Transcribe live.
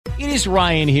It is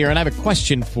Ryan here, and I have a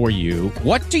question for you.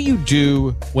 What do you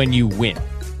do when you win?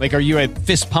 Like, are you a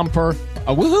fist pumper,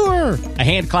 a woohooer, a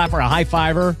hand clapper, a high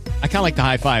fiver? I kind of like the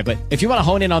high five, but if you want to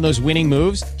hone in on those winning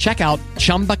moves, check out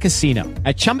Chumba Casino.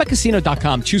 At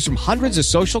ChumbaCasino.com, choose from hundreds of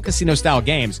social casino-style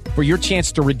games for your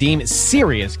chance to redeem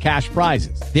serious cash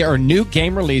prizes. There are new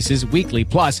game releases weekly,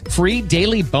 plus free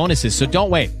daily bonuses. So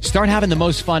don't wait. Start having the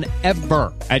most fun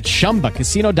ever at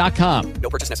ChumbaCasino.com.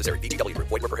 No purchase necessary. VGW. Void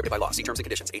where prohibited by law. See terms and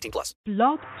conditions. 18+.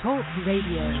 Blog Talk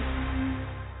Radio.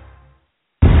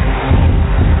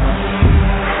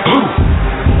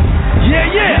 Yeah.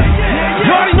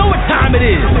 You already know what time it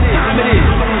is.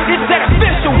 It's that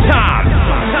official time.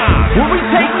 When we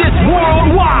take this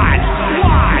worldwide.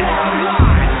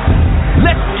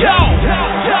 Let's go.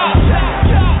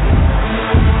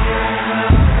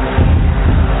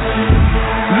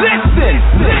 Listen.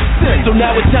 So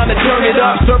now it's time to turn it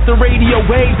up. Surf the radio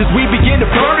waves as we begin to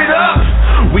burn it up.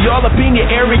 We all up in your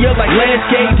area like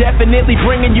landscape. Definitely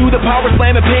bringing you the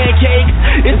Powerslam and Pancakes.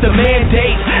 It's the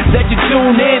mandate that you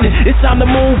tune in. It's time to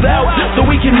move out so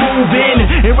we can move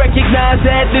in and recognize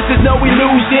that this is no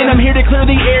illusion. I'm here to clear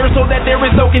the air so that there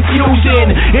is no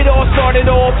confusion. It all started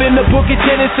off in the book of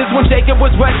Genesis when Jacob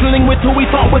was wrestling with who he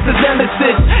thought was his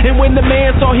nemesis. And when the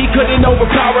man saw he couldn't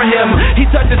overpower him, he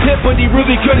touched his hip but he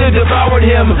really could have devoured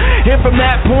him. And from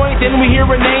that point then we hear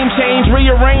a name change,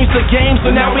 rearrange the game, so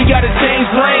now we gotta change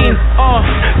lanes.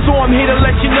 So I'm here to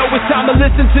let you know it's time to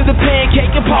listen to the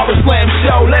Pancake and Powerslam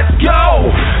show. Let's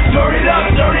go! Turn it up,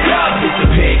 it's the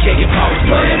Pancake and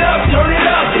Powerslam. Turn it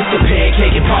up, it's the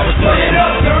Pancake and Powerslam.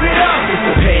 Turn it up, it's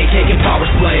the Pancake and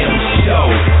Powerslam show.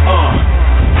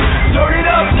 Turn it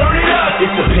up,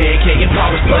 it's the Pancake and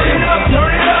Powerslam.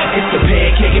 Turn it up, it's the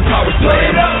Pancake and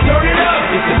Powerslam. Turn it up,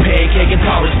 it's the Pancake and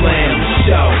Powerslam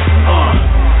show.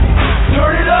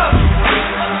 Turn it up.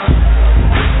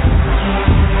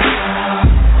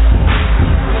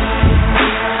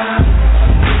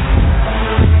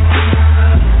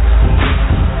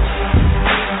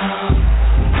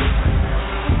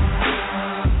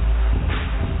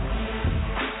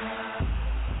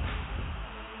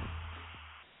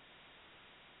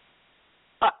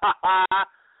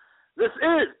 This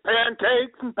is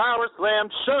Pancakes and Powerslam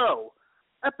Show,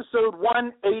 episode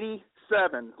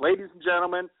 187. Ladies and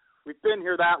gentlemen, we've been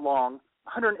here that long,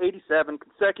 187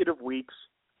 consecutive weeks.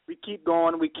 We keep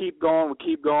going.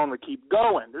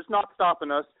 There's not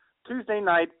stopping us. Tuesday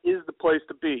night is the place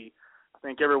to be. I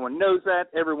think everyone knows that.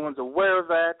 Everyone's aware of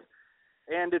that.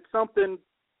 And it's something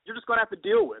you're just going to have to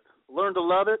deal with. Learn to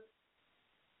love it.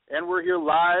 And we're here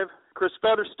live. Chris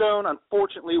Featherstone,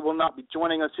 unfortunately, will not be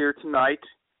joining us here tonight.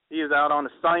 He is out on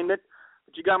assignment.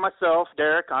 But you got myself,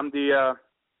 Derek. I'm the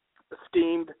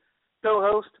esteemed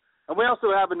co-host. And we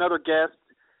also have another guest,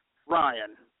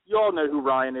 Ryan. You all know who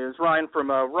Ryan is. Ryan from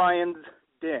Ryan's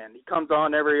Den. He comes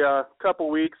on every couple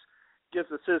weeks, gives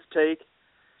us his take.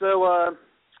 So,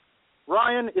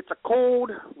 Ryan, it's a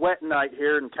cold, wet night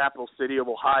here in capital city of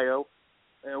Ohio.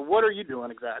 What are you doing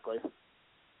exactly?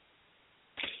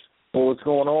 Well, what's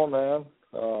going on, man?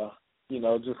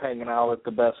 Just hanging out at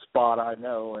the best spot I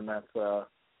know, and that's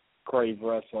Crave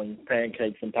Wrestling,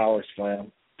 Pancakes, and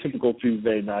Powerslam. Typical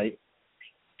Tuesday night.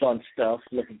 Fun stuff.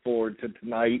 Looking forward to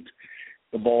tonight.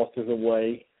 The boss is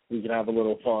away. We can have a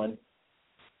little fun.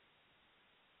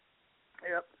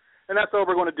 Yep. And that's all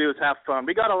we're going to do is have fun.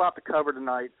 We got a lot to cover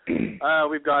tonight.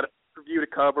 We've got a review to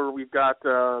cover. We've got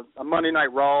a Monday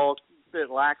Night Raw, a bit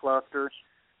lackluster.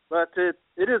 But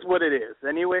it is what it is.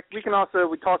 Anyway, we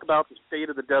talk about the state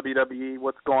of the WWE,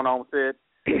 what's going on with it,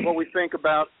 what we think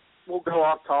about. We'll go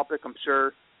off topic, I'm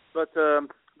sure. But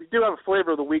we do have a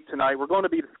flavor of the week tonight. We're going to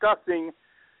be discussing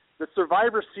the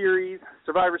Survivor Series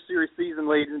season,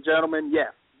 ladies and gentlemen.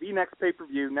 Yes, the next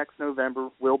pay-per-view next November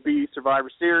will be Survivor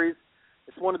Series.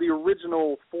 It's one of the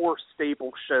original 4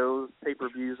 staple shows,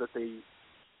 pay-per-views that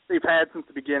they've had since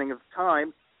the beginning of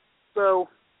time. So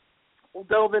we'll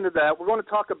delve into that. We're going to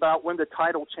talk about when the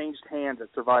title changed hands at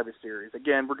Survivor Series.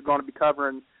 Again, we're going to be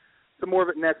covering some more of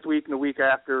it next week and the week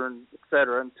after, and et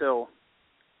cetera, until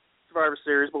Survivor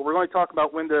Series. But we're going to talk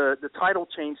about when the title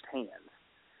changed hands.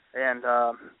 And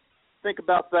think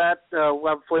about that. We'll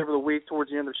have a flavor of the week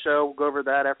towards the end of the show. We'll go over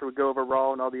that after we go over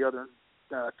Raw and all the other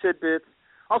tidbits.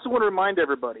 I also want to remind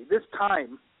everybody, this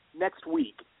time next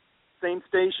week, same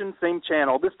station, same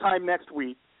channel, this time next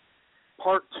week,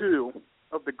 part 2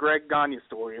 of the Greg Gagne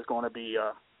story is going to be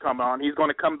come on. He's going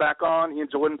to come back on. He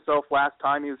enjoyed himself last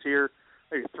time he was here,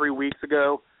 maybe 3 weeks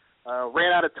ago.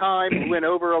 Ran out of time. He went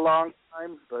over a long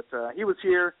time, but he was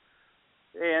here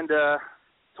and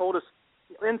told us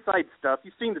inside stuff.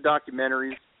 You've seen the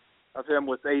documentaries of him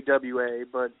with AWA,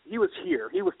 but he was here.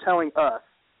 He was telling us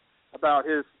about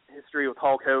his history with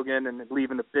Hulk Hogan and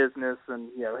leaving the business, and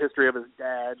history of his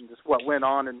dad and just what went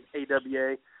on in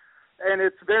AWA. And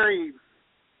it's very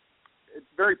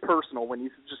personal when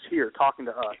he's just here talking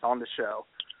to us on the show.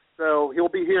 So he'll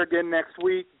be here again next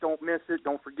week. Don't miss it.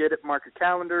 Don't forget it. Mark your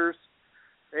calendars.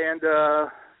 And,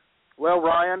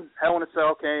 Ryan, Hell in a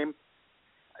Cell came.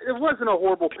 It wasn't a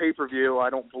horrible pay-per-view, I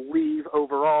don't believe,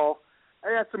 overall. I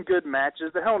had some good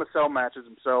matches. The Hell in a Cell matches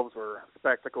themselves were a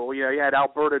spectacle. You had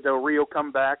Alberto Del Rio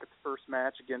come back at the first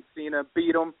match against Cena,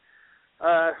 beat him.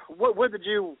 What did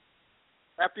you,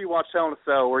 after you watched Hell in a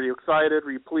Cell, were you excited?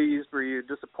 Were you pleased? Were you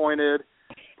disappointed?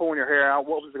 Pulling your hair out?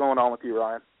 What was going on with you,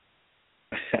 Ryan?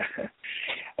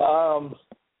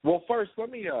 Well, first, let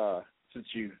me, since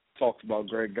you talked about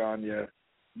Greg Gagne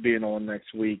being on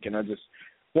next week, and I just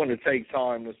want to take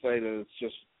time to say that it's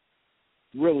just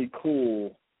really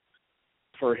cool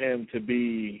for him to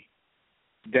be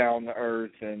down to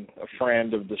earth and a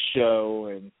friend of the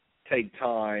show and take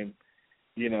time,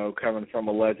 coming from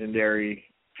a legendary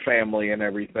family and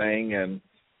everything. And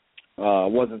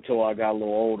it wasn't until I got a little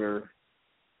older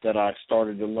that I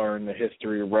started to learn the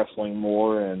history of wrestling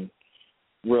more and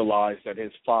realized that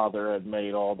his father had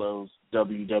made all those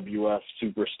WWF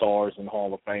superstars and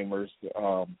Hall of Famers.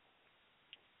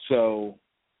 So,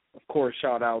 of course,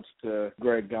 shout-outs to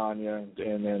Greg Gagne,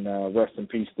 and then rest in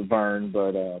peace to Vern.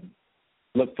 But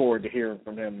look forward to hearing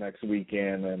from him next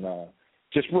weekend. And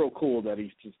just real cool that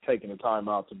he's just taking the time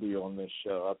out to be on this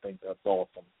show. I think that's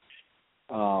awesome.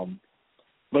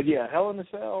 But, yeah, Hell in a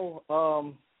Cell,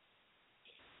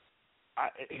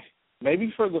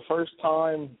 maybe for the first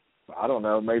time, I don't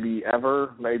know, maybe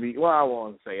ever, I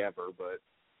won't say ever, but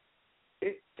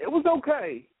it was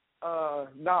okay.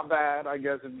 Not bad, I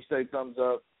guess. If you say thumbs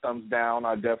up, thumbs down,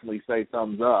 I'd definitely say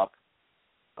thumbs up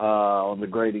on the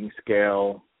grading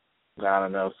scale. I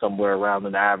don't know, somewhere around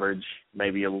an average,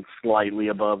 maybe a little slightly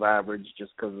above average,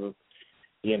 just because of,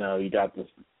 you got the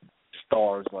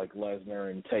stars like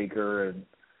Lesnar and Taker, and,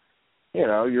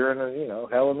 you're in a,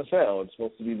 Hell in a Cell. It's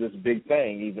supposed to be this big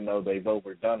thing, even though they've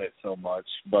overdone it so much.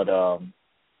 But I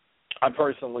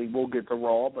personally, we'll get to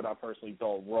Raw, but I personally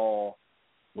thought Raw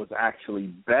was actually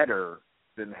better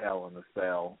than Hell in a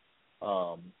Cell.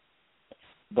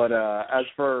 But as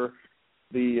for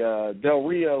the Del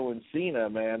Rio and Cena,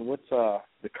 man, what's the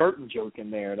curtain joke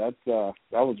in there? That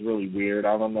was really weird.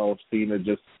 I don't know if Cena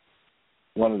just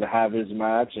wanted to have his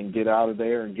match and get out of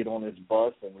there and get on his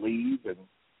bus and leave and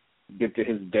get to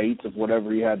his dates of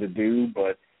whatever he had to do.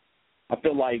 But I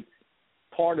feel like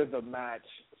part of the match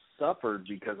suffered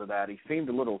because of that. He seemed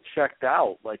a little checked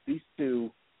out. Like, these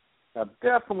two have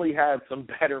definitely had some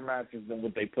better matches than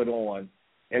what they put on.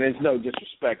 And it's no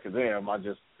disrespect to them. I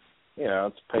just,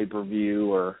 it's pay-per-view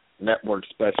or network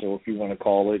special, if you want to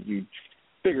call it. You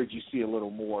figured you see a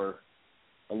little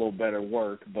better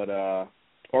work. But,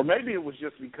 or maybe it was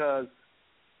just because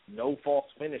no false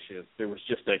finishes. There was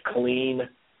just a clean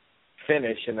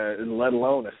finish, and let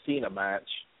alone a Cena match.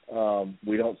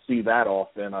 We don't see that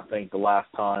often. I think the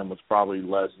last time was probably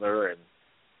Lesnar, and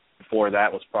before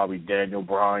that was probably Daniel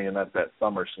Bryan at that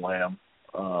SummerSlam.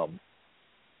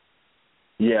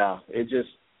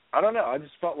 I don't know. I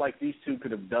just felt like these two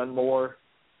could have done more.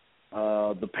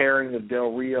 The pairing of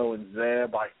Del Rio and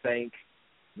Zeb, I think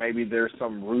maybe there's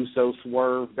some Russo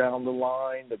swerve down the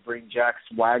line to bring Jack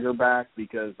Swagger back,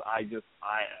 because I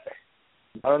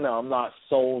don't know. I'm not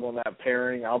sold on that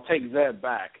pairing. I'll take Zeb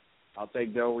back. I'll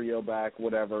take Del Rio back,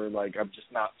 whatever. Like, I'm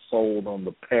just not sold on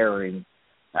the pairing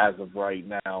as of right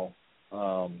now.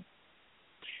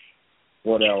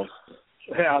 What else?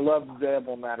 Yeah, I love Zeb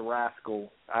on that Rascal.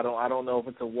 I don't know if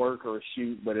it's a work or a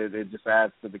shoot, but it just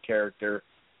adds to the character.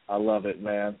 I love it,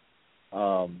 man.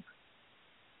 But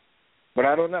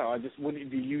I don't know. Do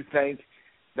you think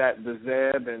that the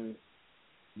Zeb and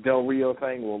Del Rio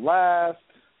thing will last?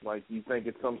 Like, you think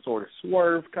it's some sort of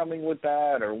swerve coming with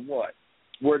that, or what?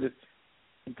 Where does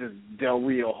Del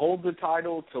Rio hold the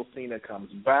title till Cena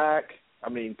comes back? I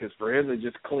mean, because for him to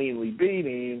just cleanly beat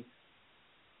him,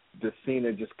 does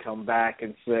Cena just come back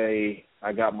and say,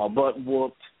 I got my butt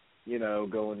whooped,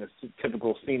 go into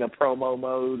typical Cena promo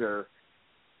mode, or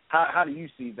how do you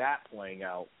see that playing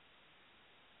out?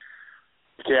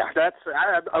 Yeah, I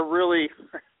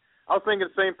was thinking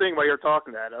the same thing while you were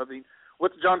talking that. I mean,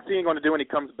 what's John Cena going to do when he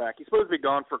comes back? He's supposed to be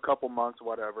gone for a couple months,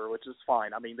 whatever, which is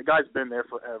fine. I mean, the guy's been there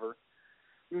forever.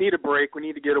 We need a break. We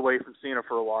need to get away from Cena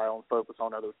for a while and focus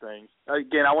on other things.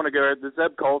 Again, I want to go. The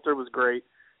Zeb Coulter was great.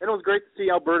 And it was great to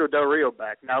see Alberto Del Rio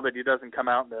back now that he doesn't come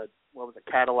out in the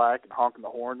Cadillac and honking the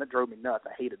horn. That drove me nuts.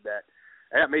 I hated that.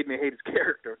 And that made me hate his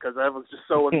character because that was just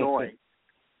so annoying.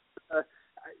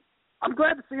 I'm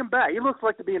glad to see him back. He looks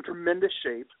like to be in tremendous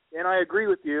shape, and I agree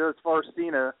with you as far as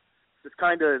Cena. It's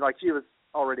kind of like he was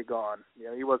already gone. You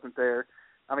know, he wasn't there.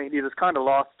 I mean, he was kind of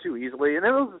lost too easily, and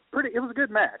it was a good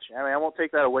match. I mean, I won't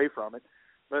take that away from it,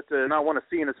 but not want to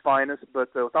see in his finest. But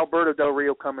with Alberto Del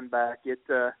Rio coming back,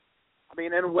 I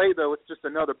mean, in a way though, it's just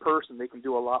another person they can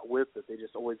do a lot with that they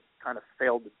just always kind of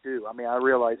failed to do. I mean, I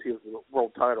realize he was the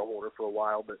world title holder for a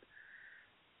while, but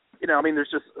you know, I mean,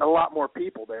 there's just a lot more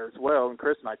people there as well. And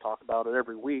Chris and I talk about it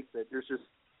every week that there's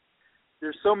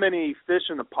so many fish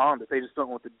in the pond that they just don't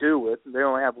know what to do with. And they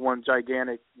only have one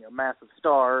gigantic, you know, massive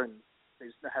star, and they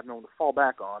just have no one to fall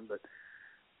back on. But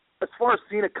as far as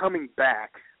Cena coming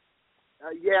back,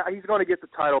 yeah, he's going to get the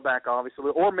title back,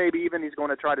 obviously, or maybe even he's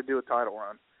going to try to do a title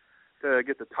run to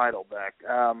get the title back.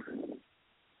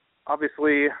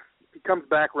 Obviously, if he comes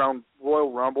back around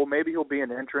Royal Rumble, maybe he'll be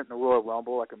an entrant in the Royal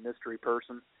Rumble, like a mystery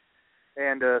person,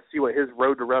 and see what his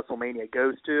road to WrestleMania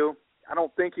goes to. I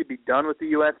don't think he'd be done with the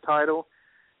U.S. title.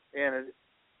 And,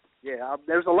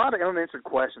 there's a lot of unanswered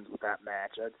questions with that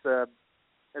match.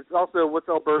 It's also, what's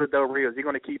Alberto Del Rio? Is he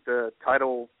going to keep the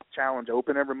title challenge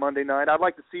open every Monday night? I'd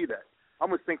like to see that. I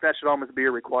almost think that should almost be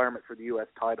a requirement for the U.S.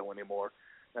 title anymore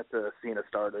that Cena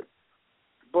started.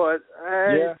 But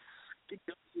it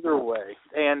goes either way.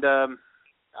 And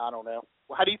I don't know.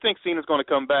 How do you think Cena's going to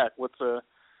come back? What's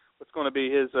going to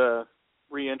be his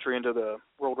re-entry into the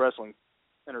World Wrestling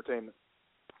Entertainment?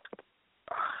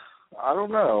 I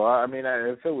don't know. I mean,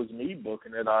 if it was me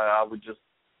booking it, I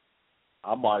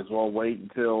might as well wait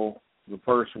until the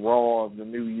first Raw of the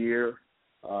new year.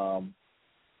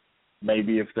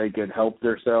 Maybe if they could help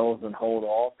themselves and hold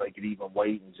off, they could even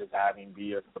wait and just have him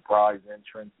be a surprise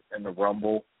entrance in the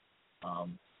Rumble.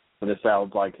 But it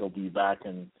sounds like he'll be back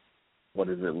in,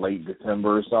 late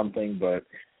December or something. But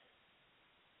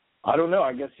I don't know.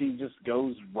 I guess he just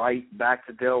goes right back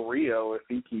to Del Rio if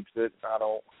he keeps it. I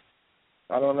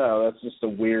don't know. That's just a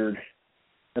weird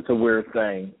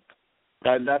thing.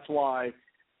 That's why,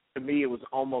 to me, it was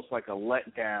almost like a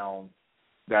letdown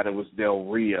that it was Del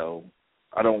Rio.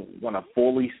 I don't want to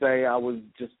fully say I was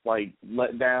just,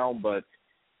 let down, but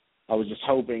I was just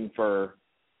hoping for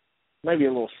maybe a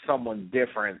little someone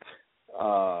different,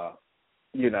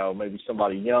 maybe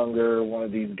somebody younger, one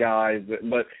of these guys.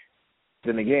 But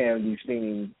then again, we've seen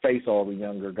him face all the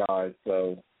younger guys,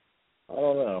 so I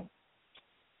don't know.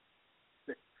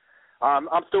 I'm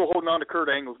still holding on to Kurt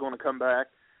Angle's going to come back,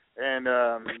 and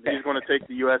he's going to take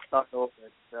the U.S. title.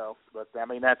 But, I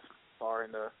mean, that's far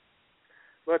in the...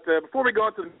 But before we go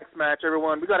into the next match,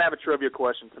 everyone, we got to have a trivia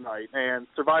question tonight. And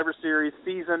Survivor Series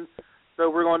season,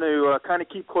 so we're going to kind of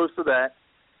keep close to that.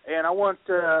 And I want,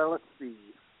 let's see,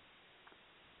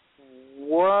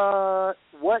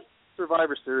 what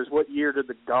Survivor Series, what year did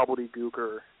the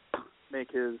Gobbledygooker make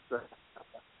his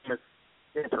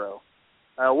intro?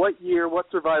 What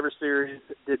Survivor Series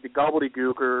did the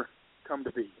Gobbledygooker come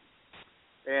to be?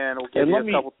 And we'll give you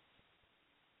a couple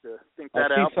to think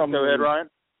that out. Go ahead, Ryan.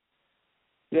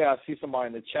 Yeah, I see somebody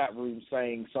in the chat room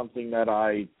saying something that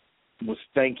I was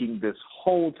thinking this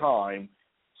whole time,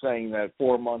 saying that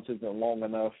 4 months isn't long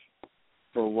enough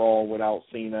for Raw without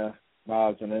Cena.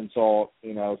 As an insult,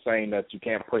 saying that you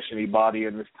can't push anybody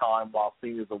in this time while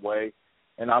Cena's away.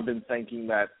 And I've been thinking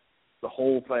that the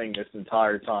whole thing this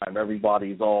entire time,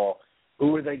 everybody's all,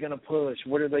 who are they going to push?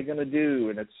 What are they going to do?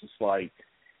 And it's just like,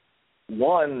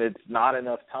 one, it's not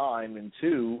enough time, and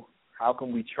two, how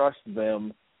can we trust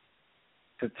them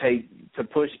to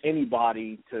push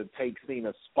anybody to take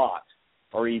Cena's spot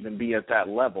or even be at that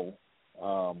level?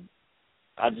 I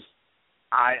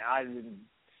didn't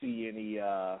see any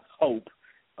hope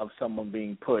of someone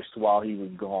being pushed while he was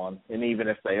gone, and even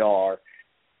if they are,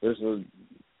 there's a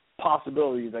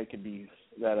possibility they could be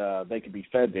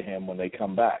fed to him when he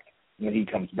comes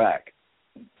back.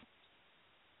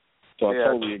 So I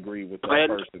totally agree with that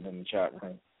person in the chat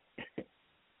room.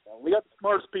 We got the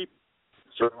smartest people.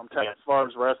 I'm telling you, as far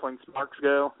as wrestling smarts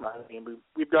go, I mean,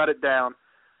 we've got it down.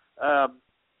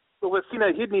 But with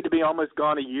Cena, he'd need to be almost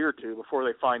gone a year or two before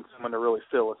they find someone to really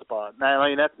fill a spot. Now, I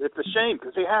mean, it's a shame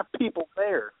because they have people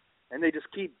there, and they just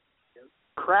keep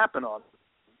crapping on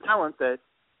talent that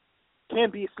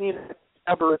can be seen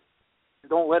ever.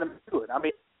 Don't let him do it. I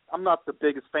mean, I'm not the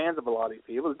biggest fans of a lot of these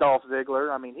people. Dolph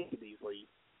Ziggler, I mean, he could easily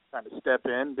kind of step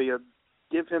in,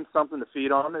 give him something to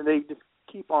feed on, and they just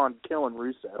keep on killing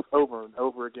Rusev over and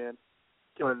over again,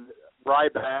 killing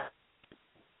Ryback.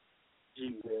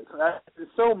 Jesus, there's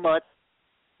so much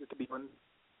that could be done.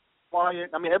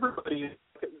 I mean, everybody's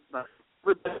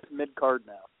mid-card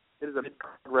now. It is a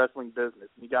mid-card wrestling business.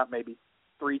 You got maybe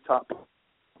 3 top people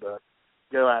to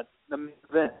go at the main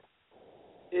event.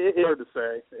 It's hard to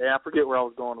say. Yeah, I forget where I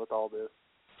was going with all this.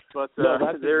 But no,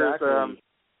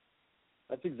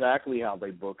 that's exactly how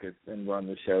they book it and run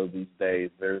the show these days.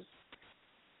 There's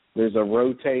a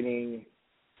rotating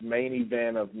main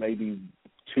event of maybe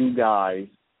 2 guys,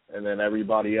 and then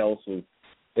everybody else is.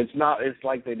 It's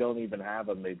like they don't even have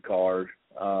a mid card.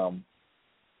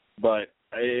 But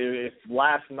if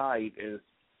last night is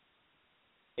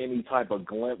any type of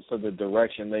glimpse of the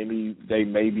direction they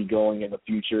may be going in the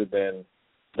future, then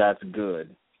that's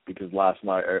good, because last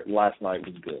night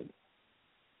was good.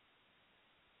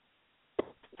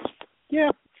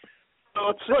 Yeah.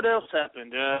 So what else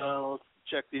happened? Let's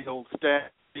check the old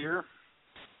stats here.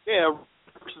 Yeah,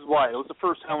 versus Wyatt. It was the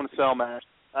first Hell in a Cell match.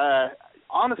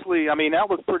 Honestly, I mean, that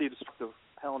was pretty destructive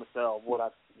Hell in a Cell, what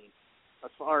I've seen.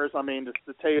 As far as, I mean,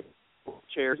 the table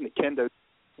chairs and the kendo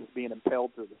was being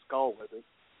impaled through the skull with it.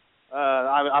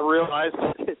 I realized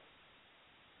it.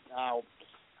 I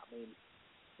mean,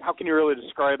 how can you really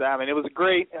describe that? I mean, it was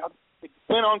great. It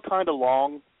went on kind of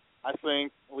long. I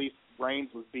think at least Reigns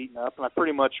was beaten up, and I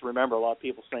pretty much remember a lot of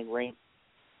people saying Reigns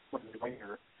was the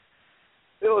winner.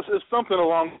 It was something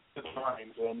along those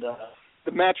lines, and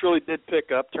the match really did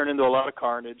pick up, turn into a lot of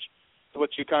carnage. It's what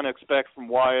you kind of expect from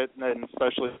Wyatt, and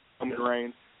especially from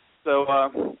Reigns. So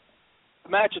the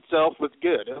match itself was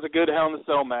good. It was a good Hell in a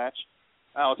Cell match.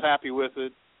 I was happy with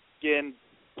it. Again,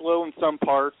 slow in some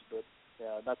parts, but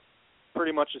yeah, that's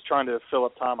pretty much just trying to fill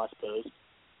up time, I suppose.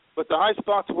 But the high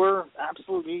spots were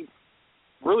absolutely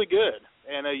really good.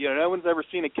 And, no one's ever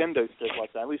seen a kendo stick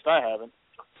like that. At least I haven't.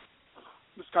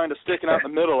 Just kind of sticking out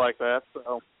in the middle like that.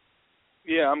 So,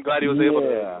 yeah, I'm glad he was able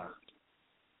to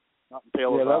not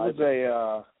impale his eyes.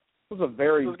 That was a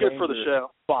very good for the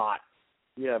show. Spot.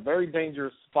 Yeah, very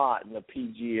dangerous spot in the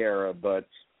PG era, but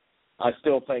I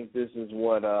still think this is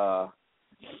what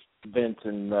Vince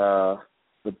and the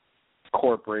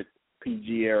corporate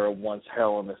PG era wants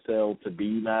Hell in a Cell to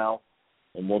be now.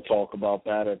 And we'll talk about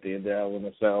that at the end of Hell in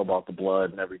a Cell, about the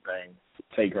blood and everything,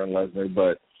 Taker and Lesnar.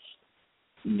 But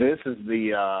this is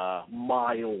the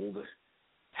mild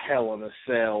Hell in a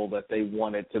Cell that they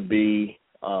want it to be.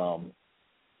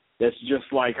 It's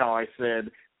just like how I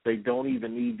said, they don't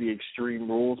even need the Extreme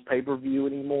Rules pay-per-view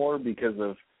anymore because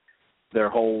of their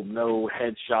whole no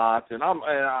headshots. And I'm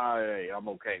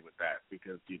okay with that,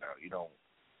 because, you don't,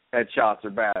 headshots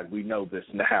are bad. We know this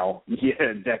now,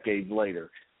 decades later.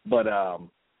 But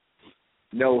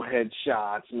no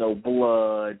headshots, no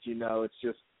blood, it's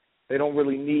just, they don't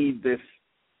really need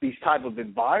these type of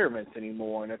environments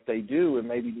anymore. And if they do, it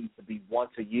maybe needs to be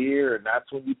once a year, and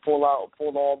that's when you pull all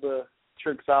the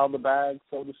tricks out of the bag,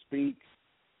 so to speak.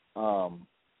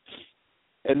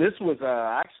 And this was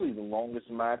actually the longest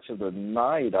match of the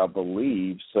night, I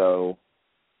believe. So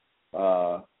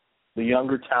the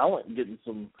younger talent getting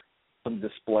some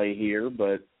display here,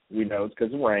 but we know it's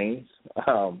because of Reigns.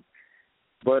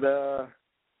 But I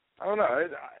don't know.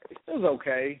 It was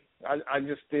okay. I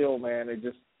just feel, man,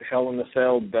 Hell in a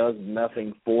Cell does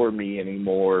nothing for me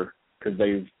anymore, because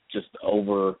they've just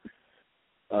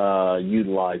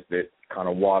utilized it, kind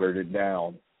of watered it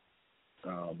down.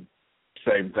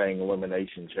 Same thing,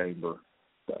 Elimination Chamber.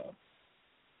 So.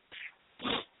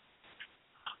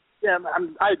 Yeah,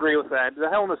 I agree with that. The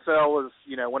Hell in a Cell was,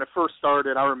 when it first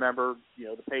started, I remember,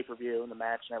 the pay-per-view and the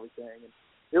match and everything. And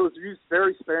it was used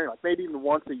very sparingly, like maybe even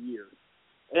once a year.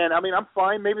 And, I mean, I'm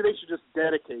fine. Maybe they should just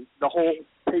dedicate the whole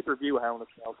pay-per-view Hell in a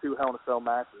Cell to Hell in a Cell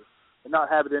matches and not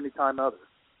have it any time other.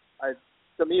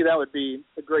 To me, that would be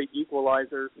a great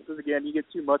equalizer, because, again, you get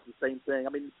too much of the same thing.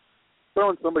 I mean,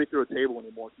 throwing somebody through a table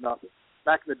anymore is nothing.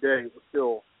 Back in the day, it was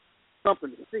still something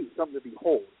to see, something to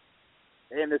behold.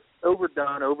 And it's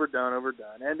overdone.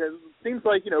 And it seems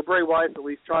like, Bray Wyatt's at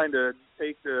least trying to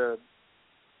take the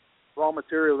raw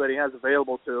material that he has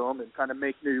available to him and kind of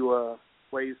make new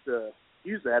ways to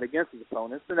use that against his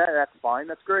opponents. And that's fine.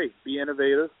 That's great. Be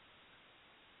innovative.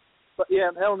 But, yeah,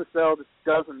 Hell in a Cell just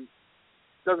doesn't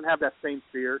have that same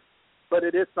sphere. But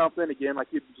it is something, again, like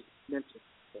you just mentioned.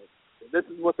 This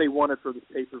is what they wanted for this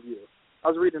pay-per-view. I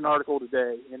was reading an article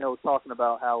today, and it was talking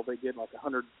about how they get like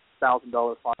 $100,000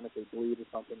 fine if they bleed or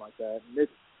something like that.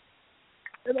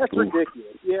 And that's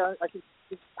ridiculous. Yeah, I can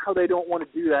see how they don't want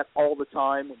to do that all the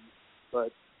time, but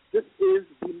this is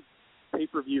the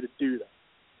pay-per-view to do that.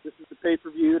 This is the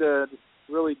pay-per-view to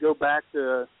really go back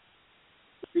to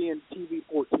being TV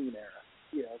 14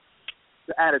 era,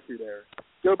 the Attitude era.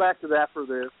 Go back to that for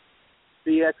this.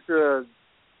 Be extra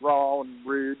raw and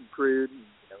rude and crude and,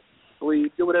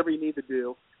 bleed, do whatever you need to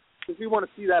do, because we want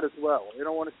to see that as well. We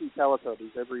don't want to see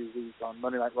Teletubbies every week on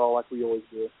Monday Night Raw like we always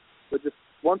do. But just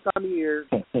one time a year,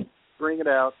 bring it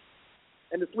out.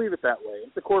 and just leave it that way.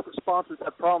 If the corporate sponsors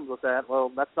have problems with that,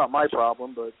 well, that's not my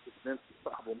problem, but it's Vince's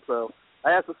problem. So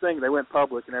that's the thing. They went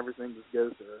public, and everything just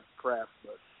goes to crap.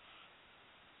 But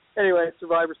anyway,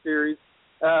 Survivor Series.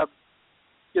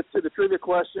 Get to the trivia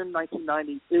question.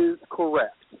 1990 is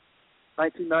correct.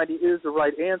 1990 is the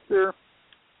right answer.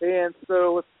 And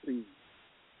so let's see.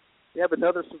 We have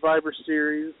another Survivor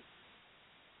Series.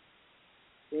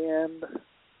 And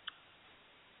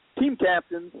team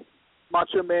captains,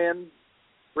 Macho Man,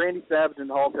 Randy Savage, and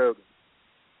Hulk Hogan.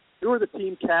 Who are the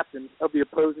team captains of the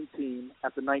opposing team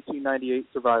at the 1998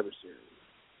 Survivor Series?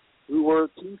 Who were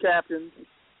team captains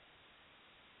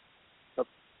of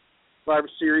Survivor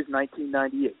Series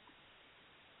 1998?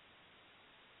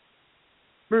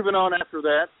 Moving on after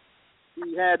that,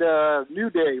 we had New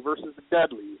Day versus the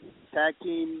Dudleys. Tag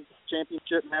team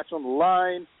championship match on the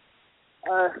line.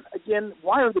 Again,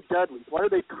 why are the Dudleys? Why do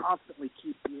they constantly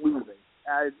keep losing?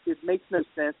 It makes no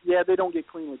sense. Yeah, they don't get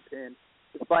cleanly pinned.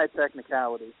 It's by a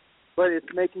technicality. But it's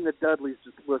making the Dudleys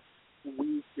just look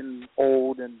weak and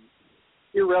old and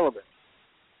irrelevant.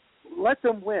 Let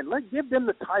them win. Give them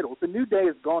the titles. The New Day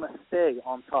is going to stay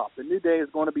on top. The New Day is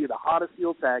going to be the hottest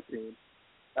heel tag team.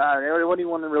 They don't even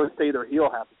want to really stay their heel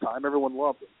half the time. Everyone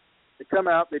loves them. They come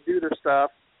out, they do their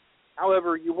stuff.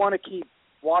 However, you want to keep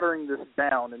watering this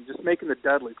down and just making the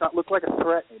Dudleys not look like a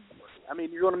threat anymore. I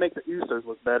mean, you're going to make the Usos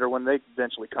look better when they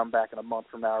eventually come back in a month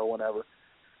from now or whenever.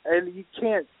 And you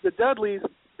can't. The Dudleys,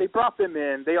 they brought them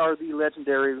in. They are the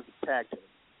legendary tag team.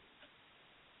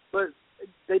 But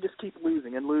they just keep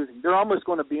losing and losing. They're almost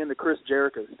going to be in the Chris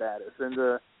Jericho status and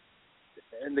the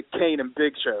Kane and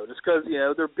Big Show, just because,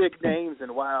 they're big names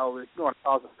and, wow, it's going to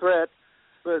cause a threat,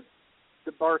 but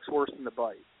the bark's worse than the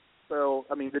bite. So,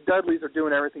 I mean, the Dudleys are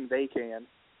doing everything they can.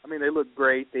 I mean, they look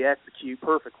great. They execute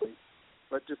perfectly.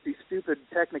 But just these stupid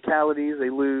technicalities, they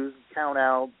lose, count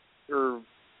out, or,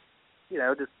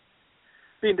 just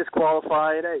being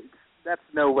disqualified, that's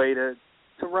no way to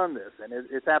run this. And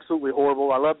it's absolutely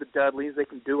horrible. I love the Dudleys. They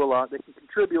can do a lot. They can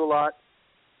contribute a lot.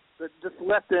 But just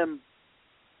let them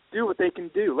do what they can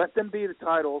do. Let them be the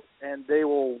titles, and they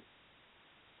will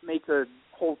make the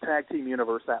whole tag team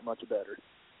universe that much better.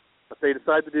 If they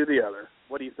decide to do the other,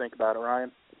 what do you think about it,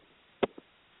 Ryan?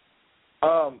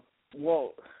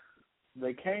 Well,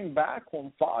 they came back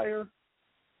on fire,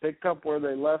 picked up where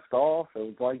they left off. It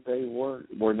was like they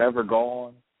were never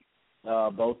gone.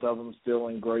 Both of them still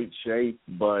in great shape,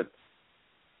 but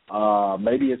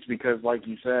maybe it's because, like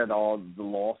you said, all the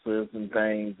losses and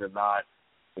things and not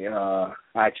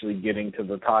actually getting to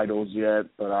the titles yet,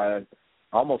 but I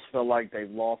almost feel like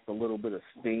they've lost a little bit of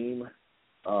steam.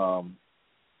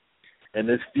 And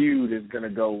this feud is going to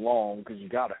go long because you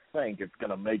got to think it's going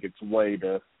to make its way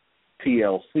to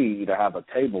TLC to have a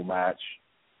table match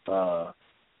so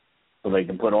they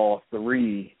can put all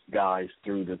three guys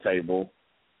through the table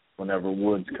whenever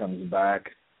Woods comes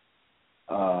back.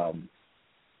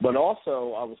 But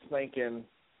also I was thinking,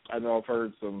 I know I've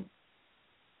heard some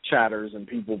chatters and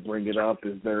people bring it up,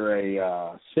 is there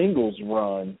a singles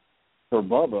run for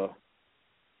Bubba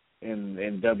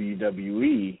in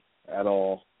WWE at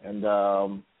all? And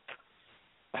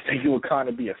I think it would kind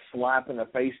of be a slap in the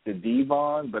face to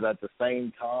Devon, but at the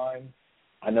same time,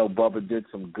 I know Bubba did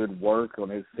some good work on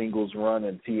his singles run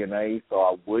in TNA, so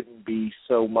I wouldn't be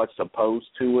so much opposed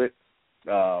to it.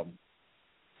 I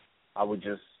would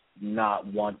just not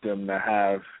want them to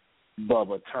have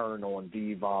Bubba turn on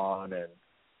Devon and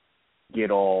get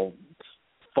all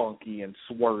funky and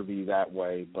swervy that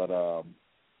way. But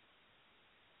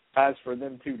as for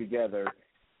them two together,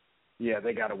 yeah,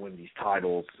 they got to win these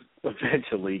titles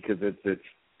eventually because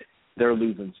they're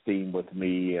losing steam with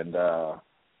me. And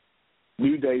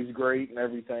New Day's great and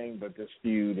everything, but this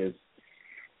feud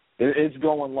it's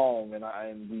going long,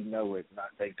 and we know it. And I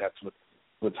think that's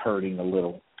what's hurting a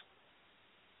little.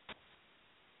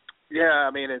 Yeah,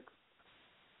 I mean it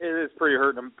is pretty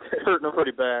hurting them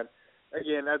pretty bad.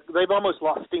 Again, they've almost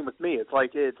lost steam with me. It's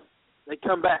like they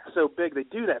come back so big, they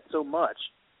do that so much,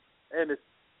 and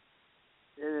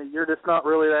you're just not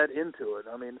really that into it.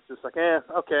 I mean, it's just like,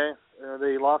 okay,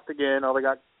 they lost again. Oh, they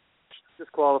got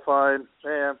disqualified.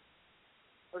 I'm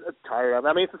tired of it.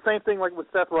 I mean, it's the same thing like with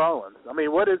Seth Rollins. I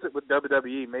mean, what is it with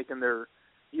WWE making their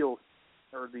heels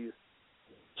or these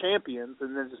champions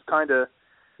and then just kind of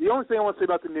 – the only thing I want to say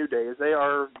about the New Day is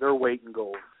their weight in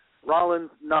gold. Rollins,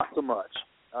 not so much.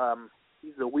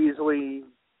 He's a Weasley.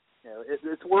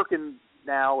 It's working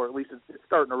now, or at least it's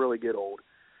starting to really get old.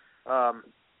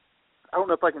 I don't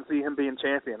know if I can see him being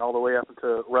champion all the way up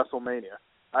into WrestleMania.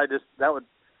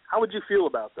 How would you feel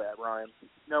about that, Ryan?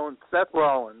 Knowing Seth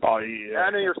Rollins. Oh, yeah. I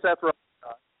know you're Seth Rollins.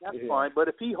 That's fine, but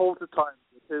if he holds the title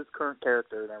with his current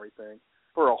character and everything,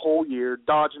 for a whole year,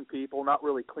 dodging people, not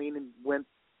really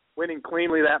winning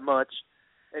cleanly that much.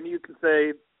 And you can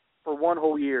say for one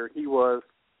whole year he was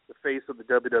the face of the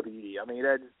WWE. I mean,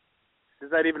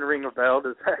 does that even ring a bell?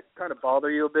 Does that kind of bother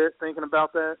you a bit thinking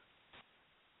about that?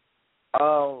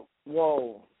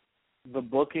 Well, the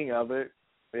booking of it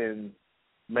and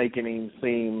making him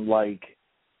seem like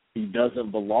he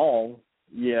doesn't belong,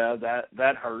 yeah,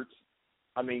 that hurts.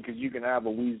 I mean, because you can have a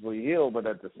Weasley heel, but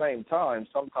at the same time,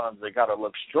 sometimes they got to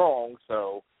look strong.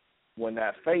 So when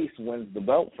that face wins the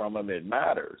belt from him, it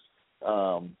matters.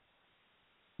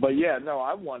 But yeah, no,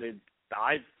 I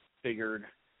figured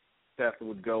Seth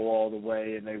would go all the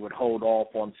way and they would hold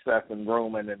off on Seth and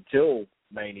Roman until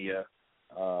Mania.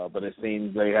 But it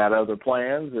seems they had other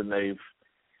plans, and they've,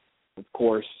 of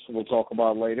course, we'll talk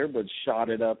about later, but shot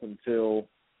it up until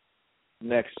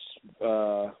next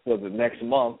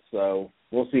month. So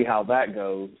we'll see how that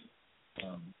goes.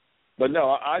 But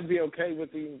no, I'd be okay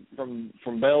with him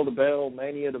from bell to bell,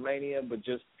 Mania to Mania, but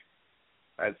just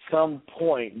at some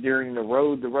point during the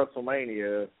road to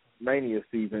WrestleMania, Mania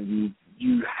season,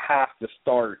 you have to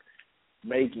start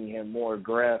making him more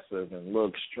aggressive and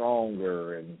look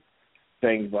stronger and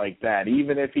things like that,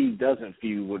 even if he doesn't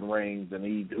feud with Reigns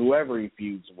and whoever he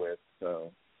feuds with.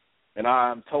 So, and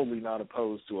I'm totally not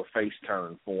opposed to a face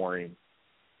turn for him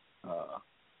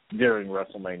during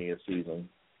WrestleMania season.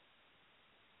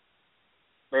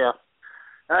 Yeah,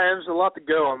 there's a lot to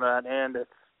go on that, and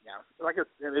it's like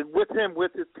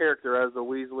with his character as the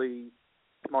Weasley,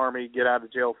 smarmy, get out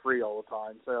of jail free all the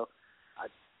time. So,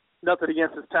 nothing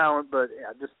against his talent, but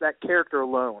just that character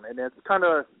alone, and it's kind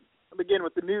of. Again,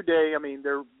 with the New Day, I mean,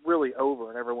 they're really over,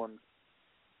 and everyone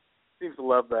seems to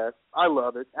love that. I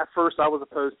love it. At first, I was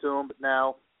opposed to them, but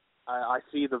now I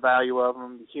see the value of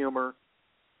them, the humor.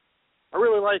 I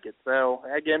really like it. So,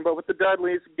 again, but with the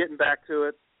Dudleys, getting back to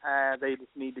it, they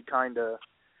just need to kind of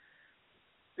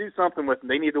do something with them.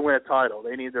 They need to win a title.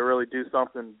 They need to really do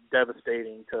something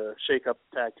devastating to shake up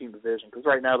the tag team division, because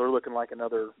right now they're looking like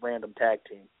another random tag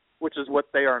team, which is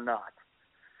what they are not.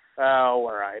 All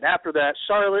right. After that,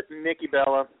 Charlotte and Nikki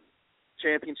Bella,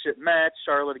 championship match.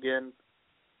 Charlotte, again,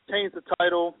 retains the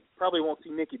title. Probably won't see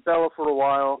Nikki Bella for a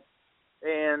while.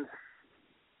 And,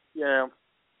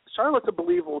 Charlotte's a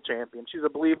believable champion. She's a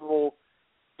believable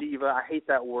diva. I hate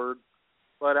that word.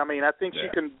 But, I mean, I think she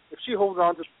can, if she holds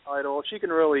on to the title, she can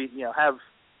really,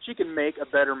 she can make a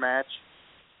better match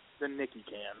than Nikki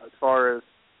can as far as,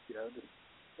 just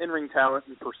in-ring talent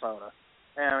and persona.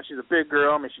 And she's a big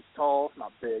girl. I mean, she's tall.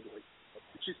 Not big.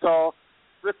 She's tall.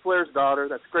 Ric Flair's daughter.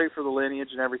 That's great for the lineage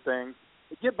and everything.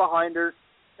 But get behind her.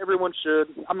 Everyone should.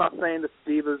 I'm not saying that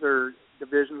Divas or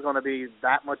division's going to be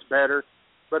that much better,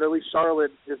 but at least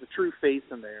Charlotte is a true face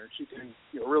in there. She can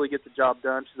really get the job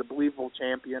done. She's a believable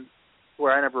champion,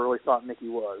 where I never really thought Nikki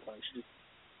was. I mean,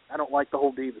 I don't like the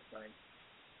whole Divas thing.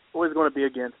 Always going to be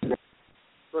against it.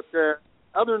 But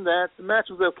other than that, the match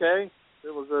was okay. It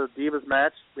was a Divas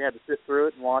match. We had to sit through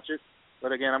it and watch it.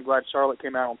 But, again, I'm glad Charlotte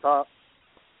came out on top.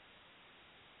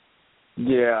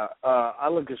 Yeah, I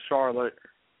look at Charlotte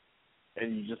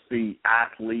and you just see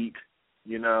athlete,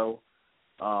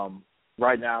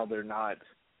 Right now they're not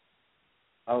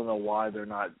 – I don't know why they're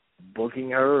not booking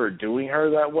her or doing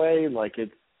her that way. Like,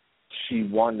 she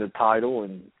won the title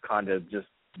and kind of just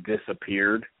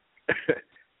disappeared.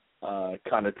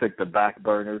 Kind of took the back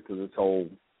burner to this whole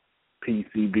 –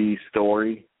 PCB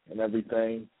story and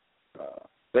everything.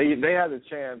 They had a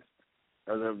chance,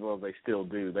 they still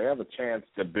do. They have a chance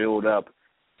to build up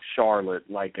Charlotte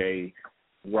like a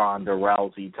Ronda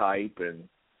Rousey type and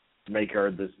make her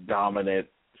this dominant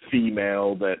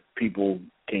female that people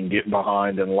can get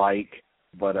behind and like.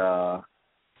 But I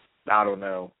don't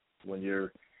know. When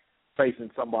you're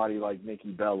facing somebody like Nikki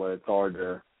Bella, it's hard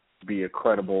to be a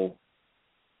credible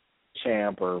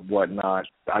champ or whatnot.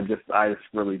 I just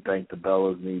really think the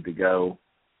Bellas need to go.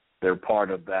 They're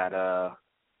part of that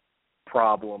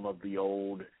problem of the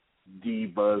old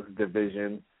Divas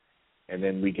division, and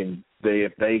then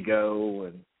if they go,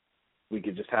 and we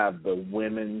could just have the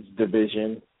women's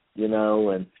division,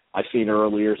 And I seen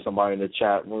earlier somebody in the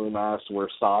chat room asked where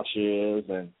Sasha is,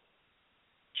 and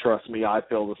trust me, I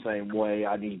feel the same way.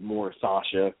 I need more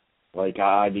Sasha. Like,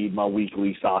 I need my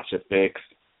weekly Sasha fix.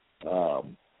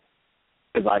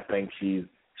 Because I think she's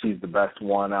the best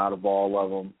one out of all of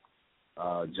them.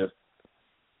 Just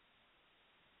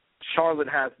Charlotte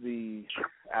has the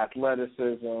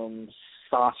athleticism.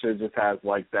 Sasha just has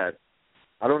like that.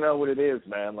 I don't know what it is,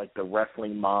 man. Like the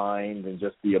wrestling mind and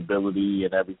just the ability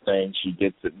and everything. She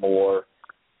gets it more.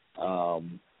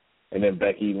 And then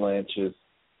Becky Lynch is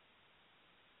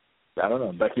I don't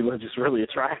know. Becky Lynch is really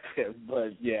attractive, but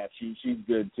yeah, she's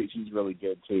good too. She's really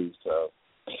good too. So,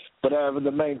 but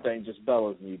the main thing, just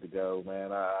Bellas need to go,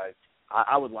 man.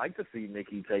 I would like to see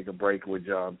Nikki take a break with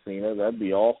John Cena. That'd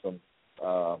be awesome.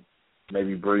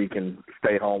 Maybe Brie can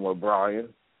stay home with Bryan.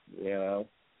 You know,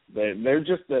 they're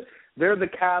just they're the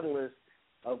catalyst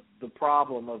of the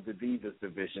problem of the Divas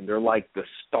division. They're like the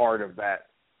start of that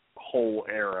whole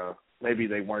era. Maybe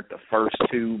they weren't the first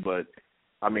two, but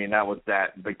I mean, that was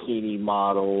that bikini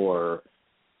model, or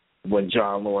when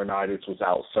John Laurinaitis was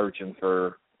out searching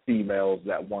for females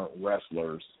that weren't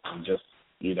wrestlers and just,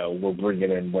 you know, we're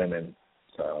bringing in women.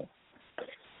 So,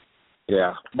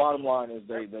 yeah, bottom line is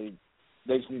they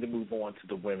just need to move on to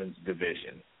the women's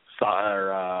division.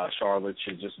 Charlotte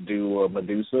should just do a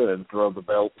Medusa and throw the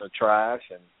belt in the trash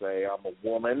and say, I'm a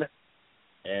woman,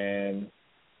 and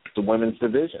it's the women's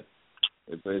division.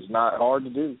 It's not hard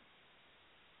to do.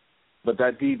 But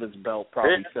that Divas belt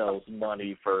probably sells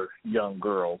money for young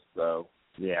girls, so,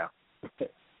 yeah.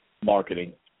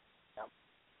 Marketing.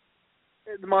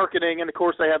 The marketing, and, of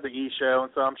course, they have the E-show,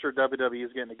 and so I'm sure WWE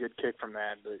is getting a good kick from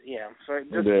that. But, yeah, so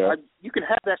you can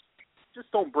have that.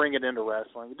 Just don't bring it into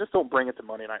wrestling. Just don't bring it to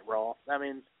Monday Night Raw. I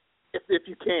mean, if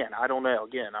you can. I don't know.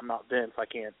 Again, I'm not Vince. I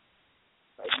can't.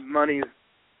 Money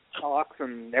talks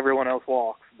and everyone else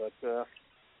walks, but...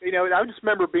 you know, I just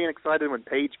remember being excited when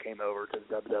Paige came over to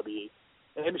WWE.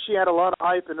 And she had a lot of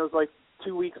hype, and it was like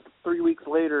 2 weeks, 3 weeks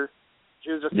later,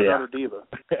 she was just another diva.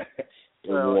 It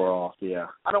wore off, yeah.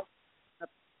 I don't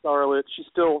 – Charlotte, she's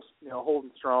still, you know, holding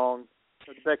strong.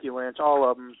 Becky Lynch, all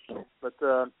of them. But,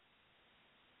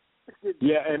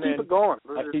 yeah, and keep it going.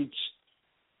 I see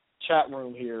chat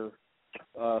room here,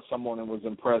 someone was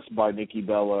impressed by Nikki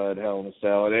Bella at Hell in a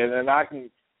Cell. And I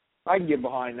can get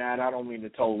behind that. I don't mean to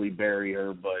totally bury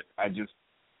her, but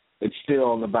it's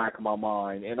still in the back of my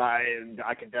mind. And I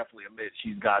can definitely admit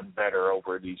she's gotten better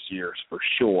over these years for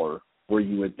sure, where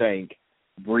you would think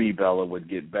Brie Bella would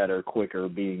get better quicker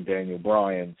being Daniel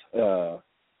Bryan's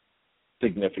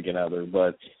significant other.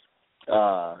 But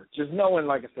just knowing,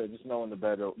 like I said,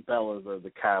 the Bellas are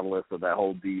the catalyst of that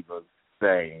whole diva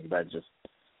thing, that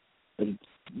it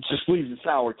just leaves a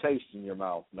sour taste in your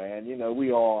mouth, man. You know,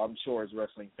 we all, I'm sure as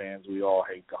wrestling fans, we all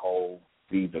hate the whole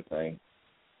diva thing.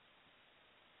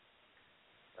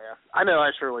 Yeah, I know,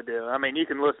 I surely do. I mean, you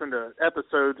can listen to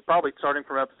episodes, probably starting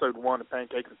from episode 1 of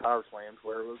Pancakes and Powerslams,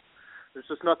 where there's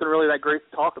just nothing really that great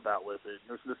to talk about with it.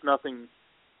 There's just nothing,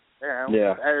 you know,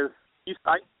 yeah.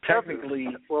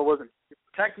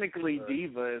 Technically,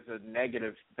 diva is a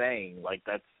negative thing. Like,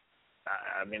 that's,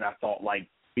 I mean, I thought, like,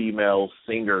 female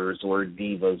singers were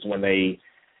divas when they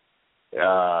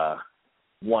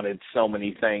wanted so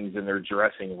many things in their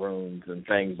dressing rooms and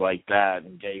things like that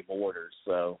and gave orders.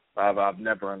 So I've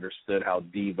never understood how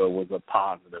diva was a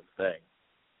positive thing.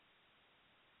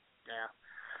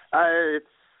 Yeah.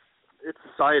 It's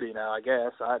society now, I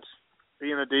guess.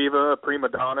 Being a diva, a prima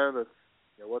donna, that's,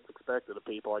 you know, what's expected of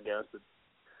people, I guess.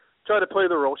 Try to play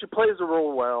the role. She plays the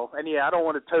role well. And, yeah, I don't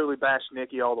want to totally bash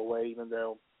Nikki all the way, even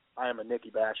though I am a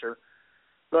Nikki basher.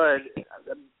 But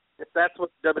if that's what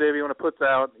WWE want to put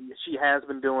out, she has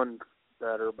been doing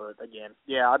better. But, again,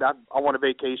 yeah, I want a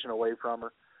vacation away from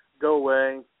her. Go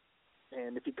away.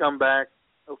 And if you come back,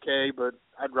 okay, but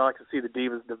I'd like to see the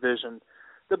Divas division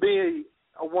to be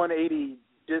a 180,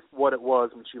 just what it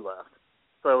was when she left.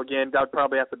 So, again, that would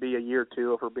probably have to be a year or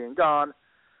two of her being gone.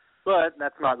 But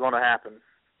that's not going to happen.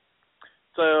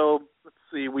 So, let's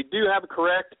see. We do have a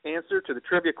correct answer to the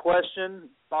trivia question,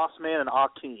 Bossman and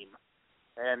Akeem.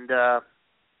 And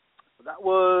that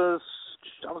was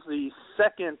the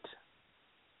second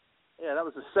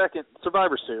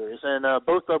Survivor Series. And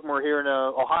both of them were here in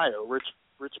Ohio,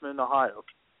 Richmond, Ohio.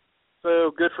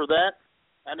 So, good for that.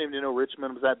 I didn't even know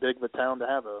Richmond was that big of a town to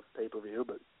have a pay-per-view,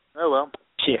 but oh well.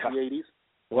 Yeah. The 80s.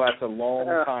 Well, that's a long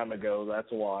time ago, that's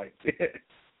why.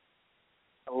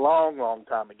 A long, long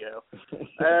time ago.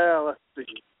 Let's see.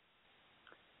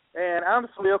 And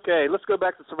honestly, okay, let's go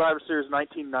back to Survivor Series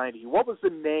 1990. What was the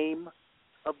name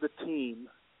of the team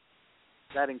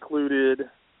that included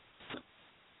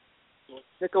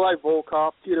Nikolai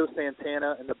Volkov, Tito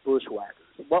Santana, and the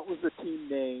Bushwhackers? What was the team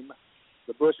name?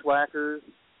 The Bushwhackers,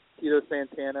 Tito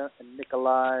Santana, and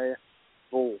Nikolai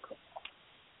Volkov.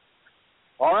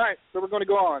 All right, so we're going to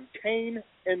go on. Kane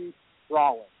and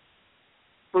Rollins.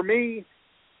 For me,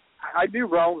 I knew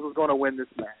Rollins was going to win this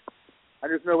match.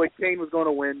 There's no way Kane was going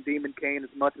to win, Demon Kane, as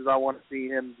much as I want to see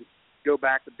him just go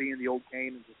back to being the old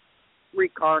Kane and just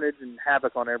wreak carnage and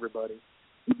havoc on everybody.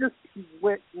 He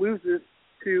loses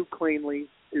too cleanly,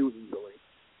 too easily.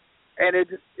 And it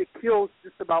kills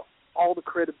just about all the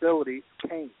credibility of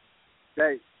Kane.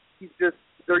 That he's just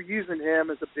they're using him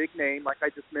as a big name, like I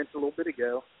just mentioned a little bit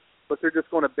ago, but they're just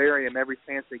going to bury him every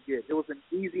chance they get. It was an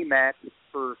easy match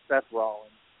for Seth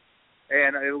Rollins,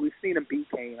 and we've seen him beat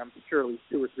Kane, I'm sure, at least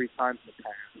 2 or 3 times in the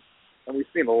past. And we've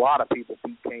seen a lot of people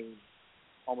beat Kane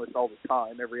almost all the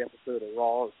time, every episode of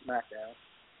Raw or SmackDown.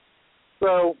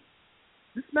 So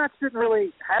this match didn't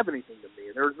really have anything to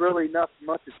me. There was really not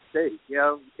much at stake. You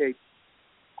know, okay,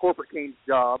 corporate Kane's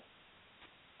job.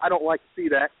 I don't like to see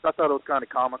that. I thought it was kind of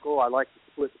comical. I like the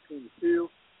split between the two.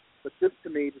 But this, to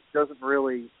me, just doesn't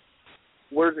really,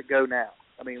 where does it go now?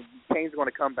 I mean, Kane's going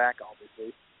to come back,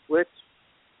 obviously, which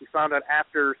we found out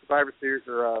after Survivor Series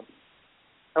or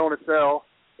Hell in a Cell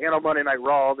and on Monday Night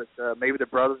Raw that maybe the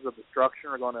Brothers of Destruction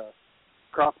are going to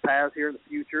cross paths here in the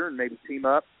future and maybe team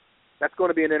up. That's going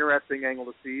to be an interesting angle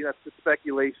to see. That's just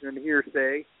speculation and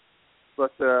hearsay.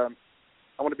 But I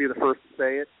want to be the first to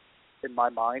say it in my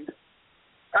mind.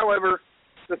 However,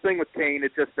 the thing with Kane,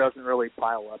 it just doesn't really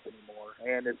pile up anymore.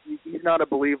 And he's not a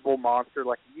believable monster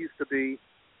like he used to be.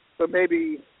 So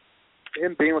maybe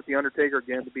him being with The Undertaker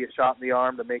again to be a shot in the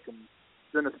arm to make him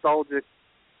the nostalgic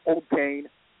old Kane.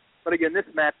 But again, this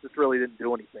match just really didn't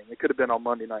do anything. It could have been on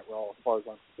Monday Night Raw as far as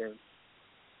I'm concerned.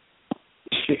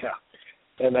 Yeah,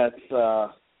 and that's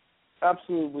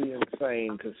absolutely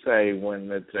insane to say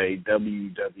when it's a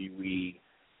WWE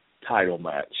title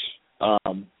match.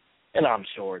 And I'm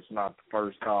sure it's not the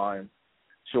first time.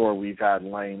 Sure, we've had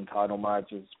lame title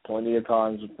matches plenty of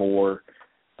times before.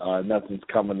 Nothing's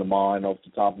coming to mind off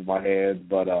the top of my head,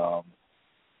 but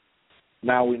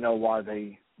now we know why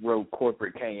they wrote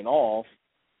Corporate Kane off,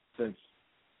 since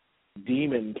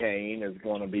Demon Kane is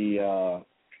going to be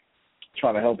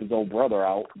trying to help his old brother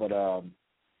out. But I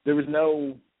was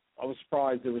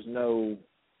surprised there was no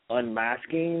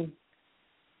unmasking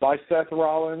by Seth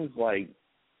Rollins. Like,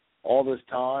 all this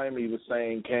time he was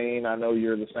saying, Kane, I know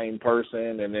you're the same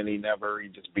person, and then he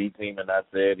just beats him and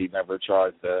that's it. He never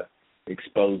tries to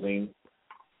expose him.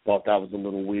 Thought that was a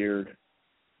little weird.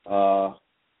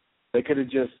 They could have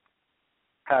just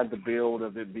had the build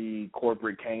of it be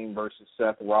Corporate Kane versus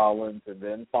Seth Rollins and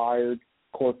then fired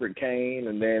Corporate Kane,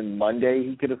 and then Monday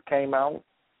he could have came out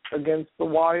against the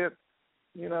Wyatt,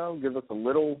 give us a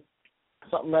little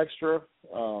something extra.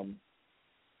 But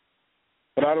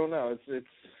I don't know.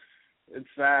 It's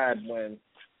sad when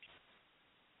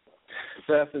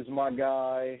Seth is my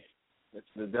guy. It's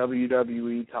the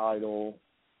WWE title.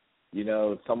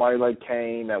 Somebody like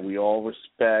Kane that we all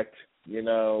respect.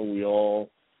 We all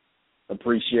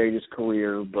appreciate his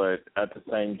career, but at the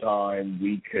same time,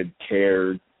 we could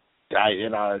care.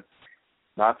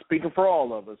 Not speaking for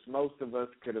all of us, most of us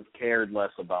could have cared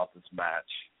less about this match.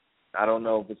 I don't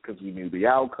know if it's because we knew the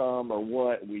outcome or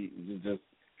what.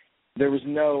 There was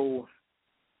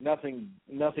nothing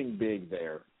big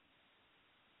there.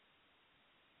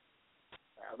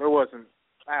 There wasn't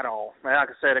at all. Like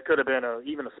I said, it could have been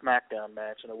even a SmackDown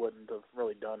match, and it wouldn't have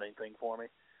really done anything for me.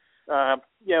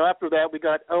 After that, we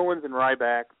got Owens and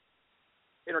Ryback,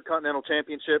 Intercontinental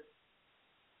Championship.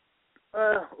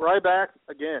 Ryback,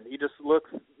 again, he just looks,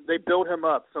 they built him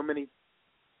up so many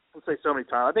times.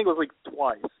 I think it was like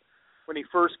twice. When he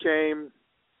first came,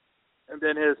 and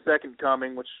then his second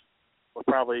coming, which was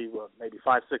probably maybe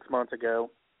 5-6 months ago.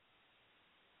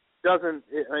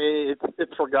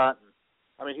 It's forgotten.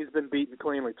 I mean, he's been beaten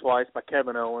cleanly twice by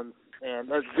Kevin Owens, and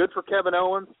that's good for Kevin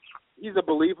Owens. He's a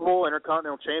believable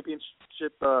Intercontinental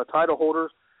Championship title holder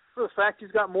for the fact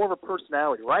he's got more of a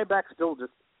personality. Ryback's still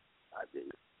just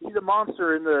he's a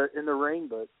monster in the ring,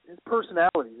 but his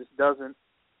personality just doesn't.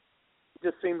 He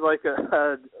just seems like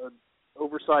a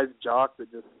oversized jock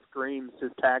that just screams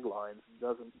his taglines.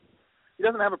 He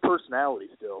doesn't have a personality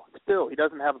still. Still, he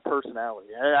doesn't have a personality.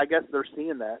 I guess they're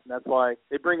seeing that, and that's why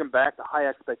they bring him back to high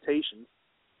expectations,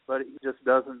 but he just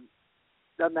doesn't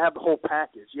have the whole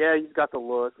package. Yeah, he's got the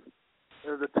look.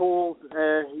 The tools,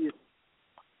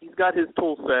 he's got his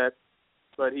tool set,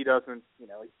 but he doesn't,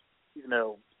 he's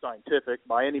no scientific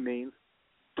by any means.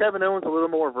 Kevin Owens a little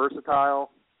more versatile.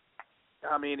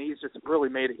 I mean, he's just really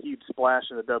made a huge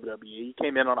splash in the WWE. He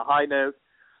came in on a high note,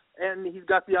 and he's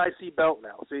got the IC belt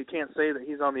now, so you can't say that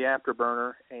he's on the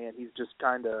afterburner and he's just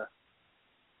kind of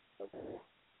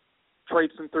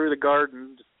traipsing through the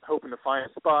garden, just hoping to find a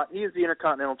spot. He is the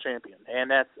Intercontinental Champion,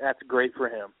 and that's great for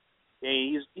him.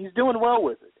 He's doing well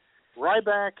with it.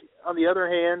 Ryback, on the other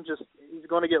hand, he's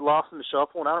going to get lost in the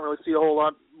shuffle, and I don't really see a whole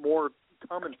lot more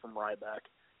coming from Ryback,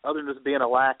 other than just being a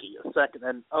lackey,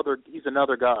 he's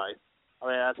another guy. I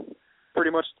mean, that's pretty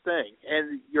much the thing.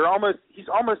 And he's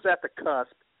almost at the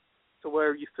cusp to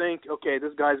where you think, okay,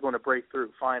 this guy's going to break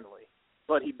through finally,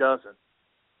 but he doesn't.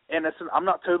 And I'm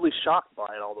not totally shocked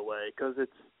by it all the way, because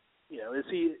it's,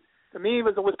 to me, he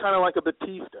was always kind of like a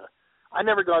Batista. I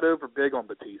never got over big on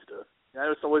Batista. I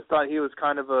just always thought he was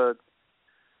kind of a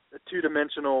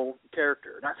two-dimensional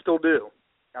character, and I still do.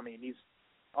 I mean, he's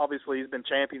been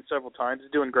champion several times.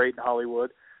 He's doing great in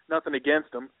Hollywood. Nothing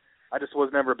against him. I just was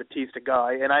never a Batista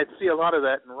guy, and I see a lot of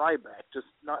that in Ryback, just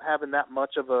not having that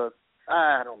much of a,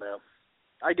 I don't know.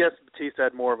 I guess Batista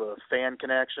had more of a fan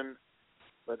connection,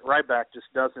 but Ryback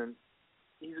just doesn't.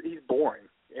 He's boring,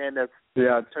 and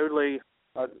totally.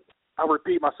 I'll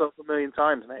repeat myself a million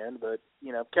times, man. But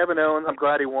Kevin Owens, I'm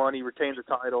glad he won. He retains the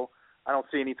title. I don't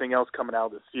see anything else coming out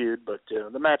of this feud, but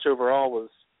the match overall was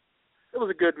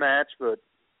a good match, but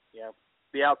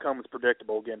the outcome was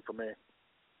predictable again for me.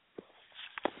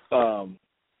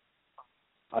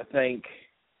 I think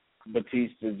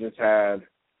Batista just had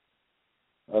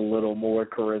a little more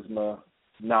charisma,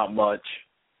 not much,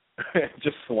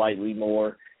 just slightly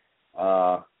more.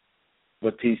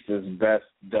 Batista's best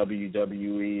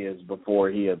WWE is before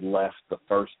he had left the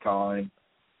first time.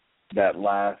 That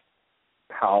last,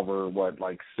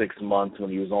 6 months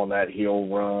when he was on that heel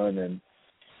run, and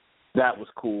that was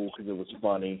cool because it was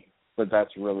funny. But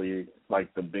that's really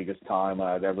the biggest time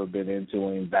I'd ever been into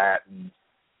him. That and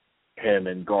him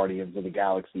and Guardians of the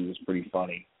Galaxy was pretty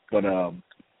funny. But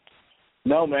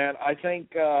no, man, I think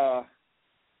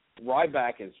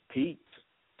Ryback has peaked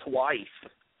twice.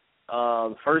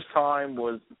 The first time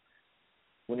was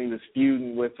when he was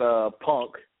feuding with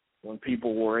Punk, when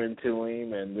people were into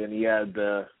him, and then he had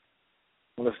it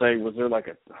was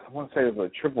a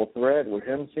triple threat with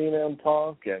him, Cena, and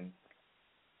Punk, and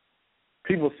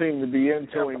people seemed to be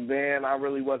into him then. I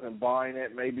really wasn't buying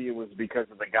it. Maybe it was because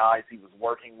of the guys he was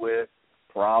working with.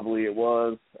 Probably it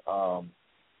was.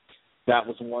 That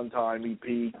was one time he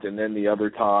peaked, and then the other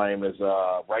time is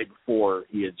right before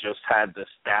he had just had the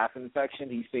staph infection.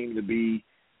 He seemed to be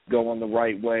going the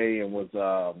right way and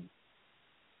was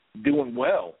doing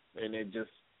well, and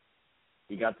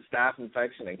he got the staph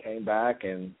infection and came back,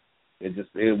 and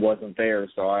it wasn't there.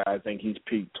 So I think he's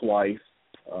peaked twice.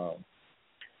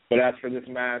 But as for this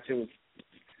match, it was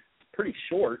pretty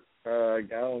short. I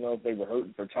don't know if they were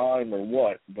hurting for time or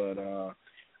what, but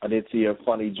I did see a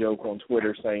funny joke on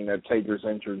Twitter saying that Taker's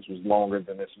entrance was longer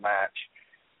than this match.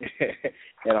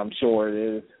 And I'm sure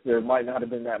it is. There might not have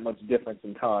been that much difference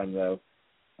in time, though.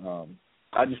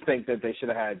 I just think that they should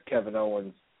have had Kevin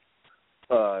Owens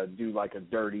do a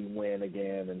dirty win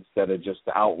again instead of just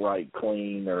outright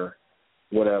clean or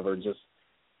whatever. Just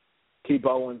keep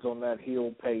Owens on that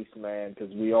heel pace, man,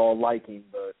 because we all like him,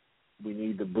 but we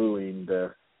need to boo him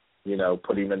to,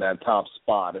 put him in that top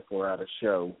spot if we're at a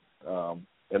show.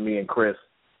 And me and Chris,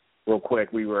 real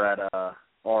quick, we were at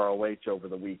ROH over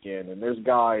the weekend, and there's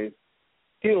guys,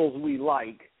 heels we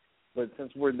like, but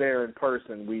since we're there in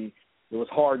person, it was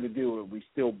hard to do it. We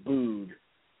still booed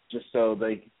just so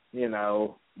they,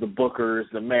 the bookers,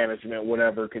 the management,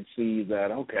 whatever, could see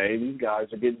that, okay, these guys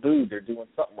are getting booed. They're doing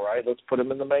something right. Let's put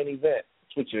them in the main event.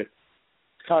 It's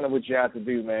kind of what you have to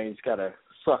do, man. You just got to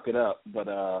suck it up. But,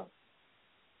 of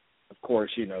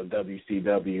course,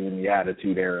 WCW and the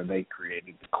Attitude Era, they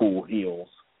created the cool heels.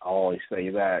 I always say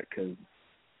that because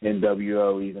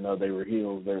NWO, even though they were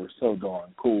heels, they were so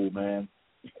darn cool, man.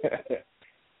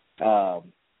 But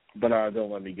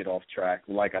don't let me get off track.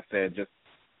 Like I said, just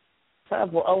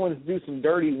have Owens do some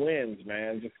dirty wins,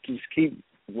 man. Just keep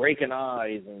raking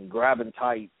eyes and grabbing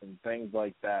tights and things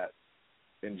like that,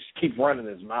 and just keep running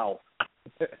his mouth.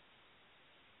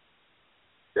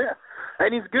 Yeah,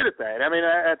 and he's good at that. I mean,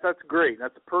 that's great.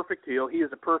 That's a perfect heel. He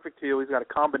is a perfect heel. He's got a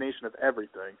combination of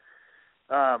everything.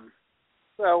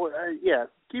 Yeah,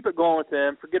 keep it going with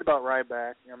him. Forget about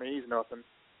Ryback. I mean, he's nothing.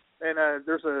 And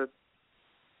there's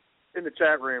in the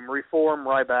chat room, Reform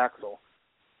Rybaxel.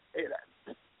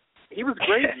 He was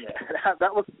great in that.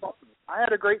 That was awesome. I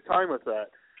had a great time with that.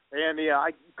 And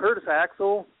Curtis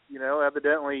Axel,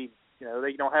 evidently,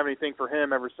 they don't have anything for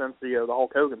him ever since the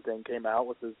Hulk Hogan thing came out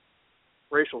with his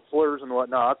racial slurs and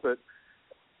whatnot. But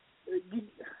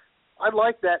I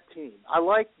like that team. I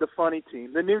like the funny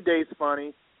team. The New Day's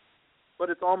funny, but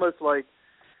it's almost like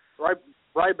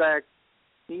Ryback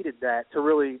needed that to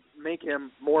really make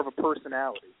him more of a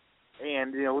personality.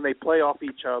 And, when they play off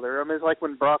each other, I mean, it's like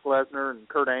when Brock Lesnar and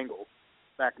Kurt Angle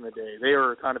back in the day, they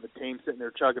were kind of a team sitting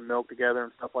there chugging milk together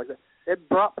and stuff like that. It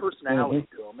brought personality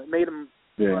to them. It made them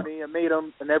funny. It made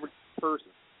them an every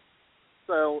person.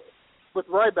 So with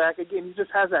Ryback, again, he just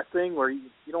has that thing where you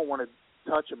don't want to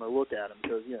touch him or look at him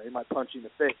because, he might punch you in the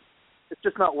face. It's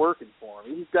just not working for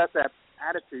him. He's got that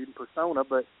attitude and persona,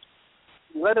 but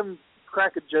let him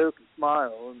crack a joke and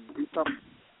smile and do something.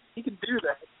 He could do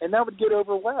that, and that would get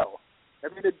over well. I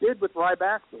mean, it did with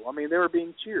Ryback. I mean, they were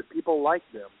being cheered. People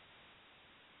liked them.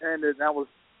 and that was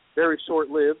very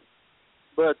short-lived.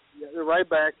 But the right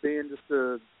back being just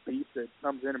a beast that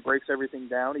comes in and breaks everything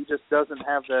down, he just doesn't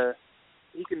have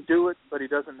he can do it, but he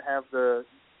doesn't have the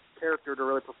character to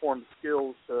really perform the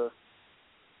skills to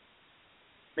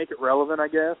make it relevant, I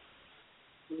guess.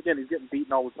 Again, he's getting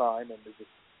beaten all the time, and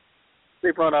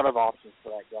they've run out of options for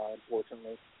that guy,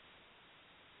 unfortunately.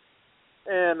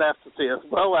 And after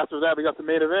that, we got the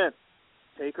main event,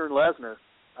 Taker and Lesnar.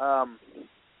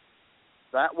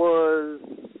 That was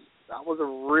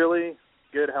a really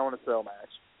good Hell in a Cell match.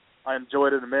 I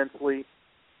enjoyed it immensely.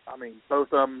 I mean, both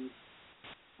of them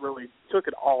really took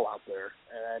it all out there.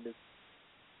 And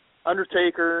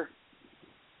Undertaker,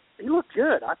 he looked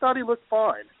good. I thought he looked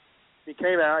fine. He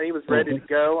came out, he was ready to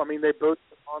go. I mean, they both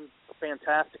put on a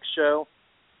fantastic show.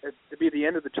 To be the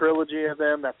end of the trilogy of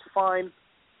them, that's fine.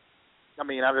 I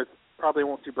mean, I probably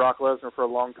won't see Brock Lesnar for a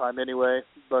long time anyway,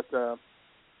 but I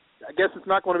guess it's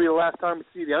not going to be the last time we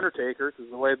see The Undertaker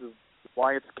because the way the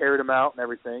Wyatts carried him out and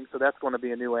everything, so that's going to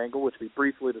be a new angle, which we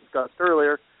briefly discussed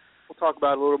earlier. We'll talk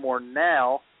about it a little more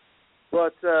now,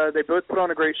 but they both put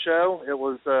on a great show. It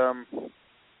was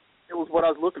what I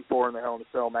was looking for in the Hell in a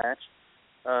Cell match.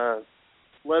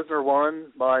 Lesnar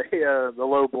won by the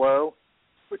low blow,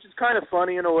 which is kind of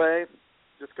funny in a way,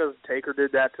 just because Taker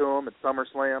did that to him at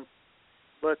SummerSlam.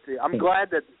 But I'm glad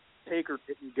that Taker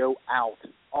didn't go out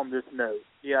on this note.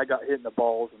 Yeah, I got hit in the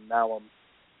balls, and now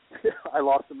I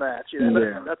lost the match.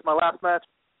 That's my last match,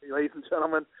 ladies and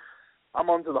gentlemen. I'm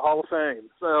on to the Hall of Fame.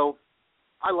 So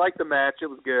I liked the match. It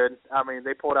was good. I mean,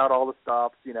 they pulled out all the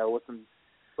stops, with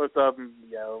both of them,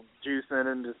 juicing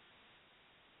and just.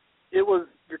 It was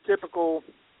your typical.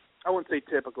 I wouldn't say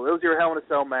typical. It was your Hell in a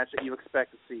Cell match that you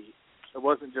expect to see. It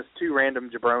wasn't just two random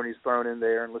jabronis thrown in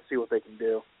there and let's see what they can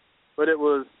do. But it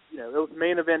was, it was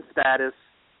main event status.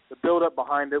 The build-up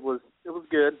behind it was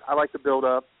good. I liked the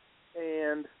build-up,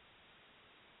 and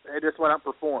they just went out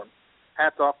and performed.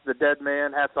 Hats off to the Dead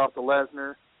Man. Hats off to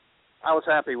Lesnar. I was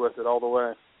happy with it all the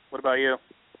way. What about you?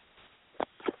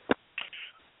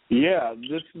 Yeah,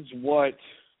 this is what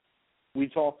we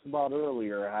talked about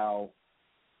earlier, how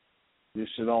this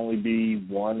should only be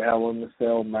one Hell in the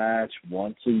Cell match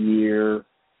once a year,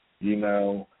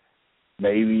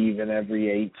 maybe even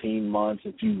every 18 months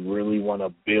if you really want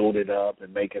to build it up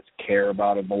and make us care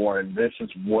about it more. And this is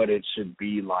what it should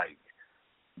be like.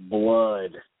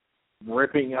 Blood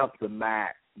ripping up the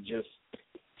mat, it's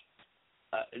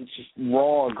just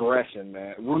raw aggression,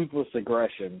 man, ruthless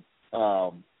aggression.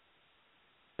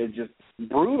 It's just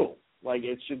brutal. Like,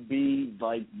 it should be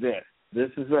like this. This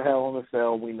is a Hell in a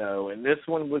Cell we know. And this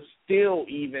one was still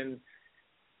even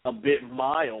a bit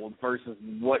mild versus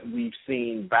what we've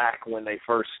seen back when they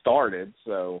first started.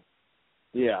 So,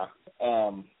 yeah.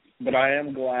 But I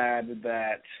am glad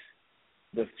that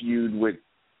the feud with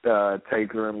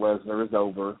Taker and Lesnar is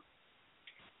over.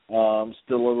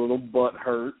 Still a little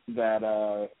butthurt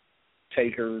that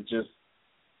Taker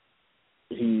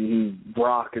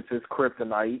Brock is his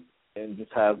kryptonite and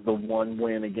just has the one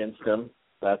win against him.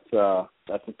 That's a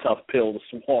tough pill to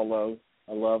swallow.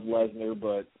 I love Lesnar,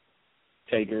 but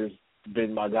Taker's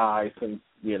been my guy since,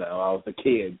 I was a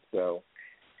kid. So,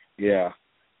 yeah.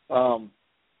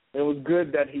 It was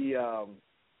good that he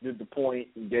did the point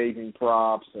and gave him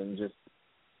props and just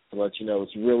to let you know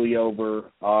it's really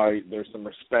over. All right, there's some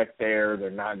respect there. They're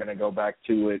not going to go back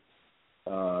to it.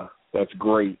 That's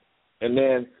great. And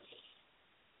then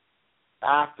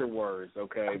afterwards,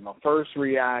 okay, my first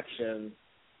reaction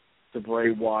to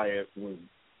Bray Wyatt was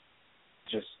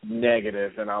just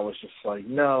negative, and I was just like,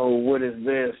 no, what is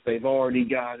this? They've already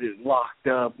got it locked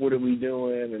up. What are we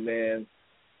doing? And then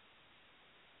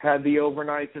had the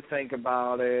overnight to think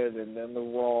about it, and then the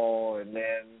Raw, and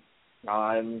then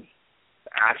I'm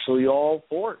actually all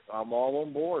for it. I'm all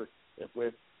on board. If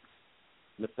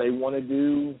they want to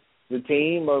do the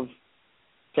team of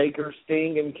Taker,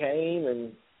 Sting, and Kane,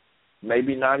 and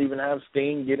maybe not even have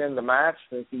Sting get in the match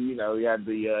since he had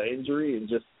the injury, and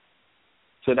just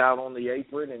sit out on the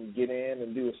apron and get in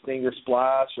and do a Stinger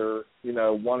splash or,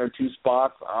 one or two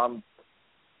spots, I'm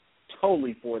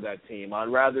totally for that team. I'd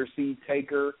rather see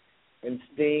Taker and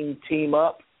Sting team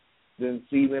up than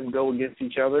see them go against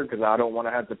each other because I don't want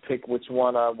to have to pick which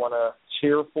one I want to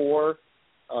cheer for.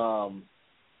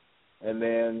 And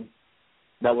then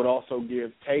that would also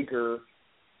give Taker,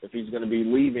 if he's going to be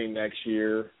leaving next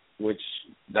year, which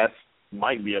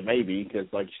might be a maybe because,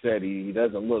 like you said, he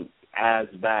doesn't look as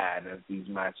bad as these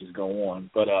matches go on.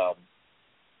 But,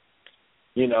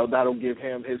 that'll give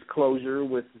him his closure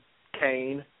with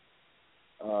Kane.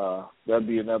 That'd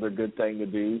be another good thing to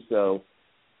do. So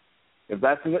if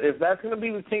that's going to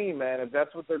be the team, man, if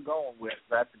that's what they're going with,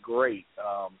 that's great.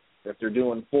 if they're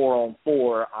doing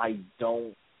 4-on-4, I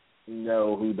don't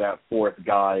know who that fourth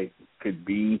guy could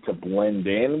be to blend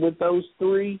in with those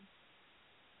three.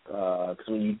 Because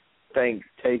when you think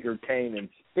Taker, Kane, and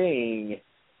Sting,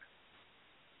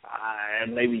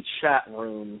 and maybe Chat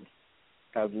Room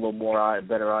has a little more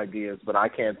better ideas, but I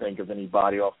can't think of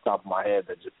anybody off the top of my head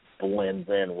that just blends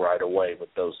in right away with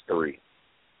those three.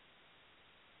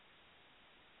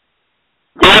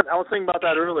 Yeah, I was thinking about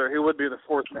that earlier. He would be the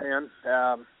fourth man.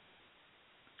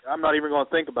 I'm not even going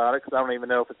to think about it because I don't even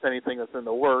know if it's anything that's in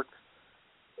the works.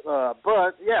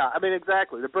 But, yeah, I mean,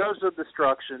 exactly. The Bros of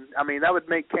Destruction, I mean, that would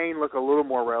make Kane look a little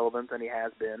more relevant than he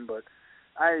has been, but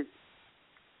I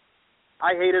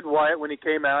hated Wyatt when he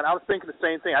came out. I was thinking the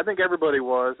same thing. I think everybody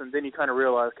was, and then you kind of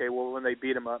realize, okay, well, when they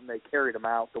beat him up and they carried him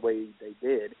out the way they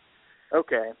did,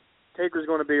 okay, Taker's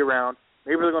going to be around.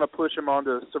 Maybe they're going to push him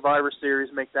onto Survivor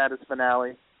Series, make that his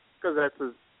finale, because that's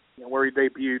his, where he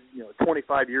debuted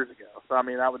 25 years ago. So, I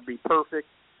mean, that would be perfect.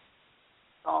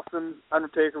 Awesome.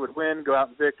 Undertaker would win, go out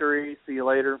in victory, see you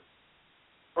later.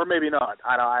 Or maybe not.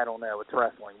 I don't know. It's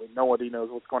wrestling. Nobody knows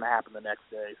what's going to happen the next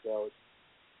day. So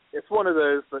it's one of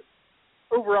those. But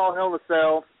overall, Hell in a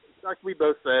Cell, like we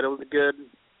both said, it was a good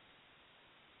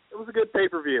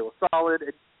pay-per-view. Solid.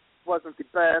 It wasn't the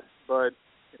best, but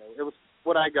it was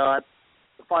what I got.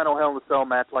 The final Hell in a Cell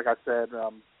match, like I said,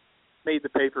 made the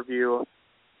pay-per-view.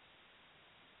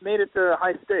 Made it to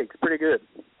high stakes. Pretty good.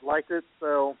 Liked it,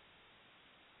 so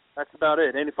that's about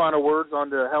it. Any final words on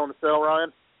the Hell in a Cell,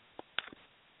 Ryan?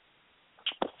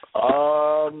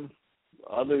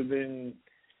 Other than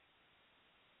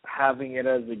having it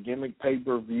as a gimmick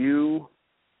pay-per-view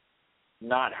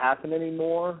not happen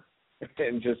anymore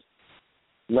and just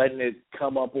letting it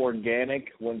come up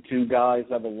organic when two guys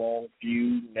have a long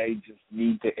feud and they just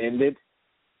need to end it.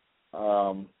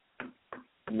 No,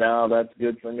 that's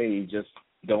good for me. Just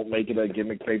don't make it a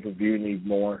gimmick pay-per-view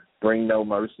anymore. Bring No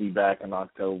Mercy back in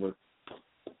October.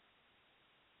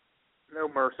 No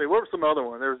Mercy. What were some other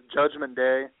ones? There was Judgment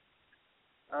Day.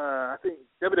 I think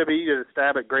WWE did a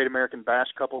stab at Great American Bash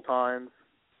a couple times.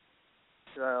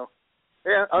 So,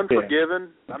 yeah,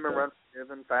 Unforgiven. Yeah. I remember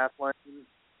Unforgiven, Fastlane.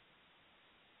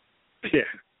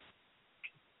 Yeah.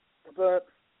 But,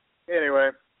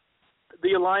 anyway,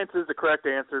 the Alliance is the correct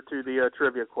answer to the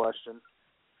trivia question.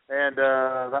 And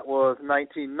that was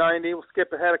 1990. We'll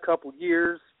skip ahead a couple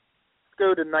years. Let's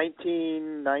go to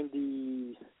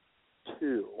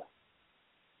 1992.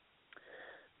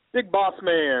 Big Boss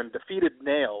Man defeated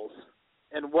Nails.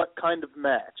 And what kind of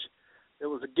match? It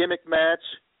was a gimmick match,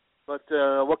 but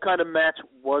what kind of match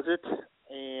was it?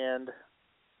 And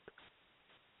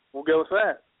we'll go with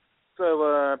that.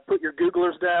 So put your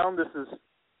Googlers down. This is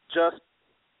just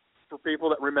for people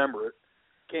that remember it.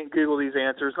 Can't Google these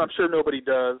answers. I'm sure nobody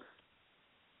does.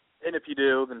 And if you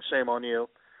do, then shame on you.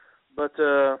 But,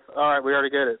 all right, we already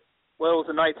get it. Well, it was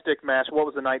a nightstick match. What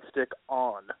was the nightstick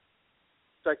on?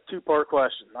 It's like a two-part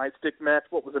question. Nightstick match,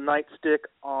 what was the nightstick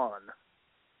on?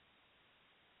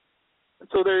 And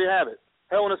so there you have it.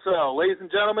 Hell in a Cell. Ladies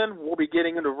and gentlemen, we'll be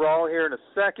getting into Raw here in a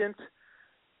second.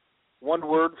 One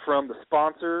word from the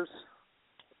sponsors,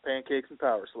 Pancakes and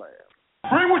Powerslams.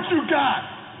 Bring what you got.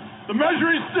 The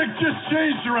measuring stick just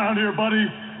changed around here, buddy.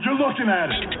 You're looking at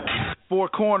it. Four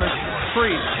corners,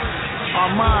 free. Our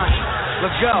mind.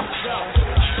 Let's go.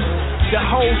 The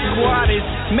whole squad is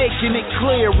making it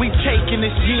clear we taking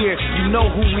this year. You know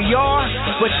who we are,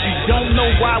 but you don't know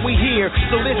why we here.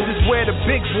 So this is where the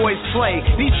big boys play.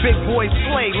 These big boys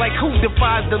play like who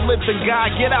defies the living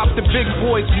God? Get out the big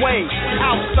boys' way.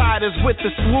 Outsiders with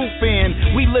the swoop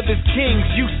in. We live as kings.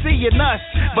 You seeing us,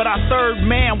 but our third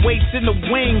man waits in the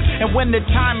wings. And when the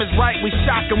time is right, we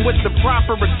shock him with the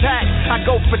proper attack. I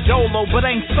go for Dolo, but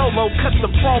ain't solo. Cut the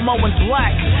promo in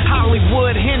black.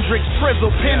 Hollywood, Hendrix,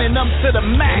 Frizzle, pinning them to the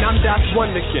max. And I'm Das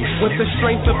Wonderkin with the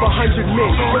strength of 100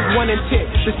 men. With 1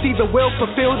 intent to see the will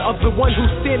fulfilled of the one who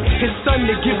sent his son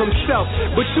to give himself.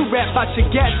 But you rap about your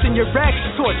gas and your rags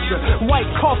torture. White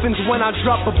coffins when I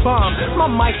drop a bomb. My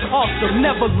mic's awesome,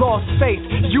 never lost faith.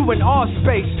 You in all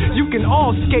space, you can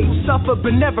all skate, suffer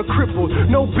but never crippled.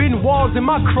 No bin walls in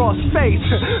my cross face.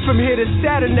 From here to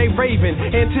Saturn they raving,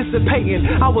 anticipating.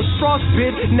 I was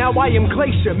frostbit, now I am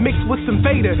glacier, mixed with some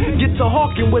Vader. Get to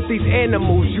hawking with these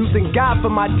animals, using God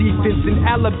for my defense. In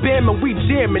Alabama we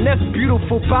jamming, that's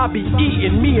beautiful Bobby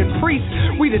Eaton. Me and Priest,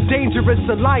 we the dangerous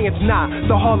alliance. Nah,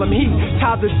 the Harlem Heat,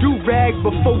 tie the do-rag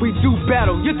before we do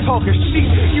battle. You're talking shit,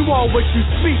 you all what you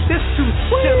speak, this too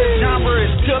sweet. Till the genre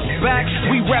is took back,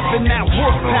 we reppin' that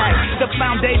wolf pack. The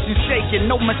foundation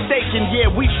shaking, no mistaking, yeah,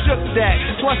 we shook that.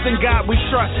 Trust in God we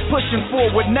trust, pushing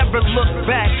forward, never look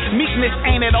back. Meekness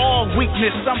ain't at all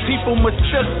weakness, some people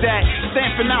mistook that.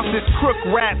 Stamping out out this crook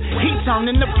rap. He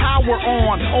turning the power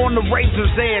on the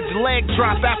razor's edge. Leg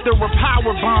drop after a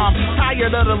power bomb.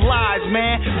 Tired of the lies,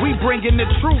 man. We bringing the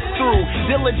truth through.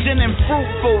 Diligent and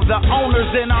fruitful. The owners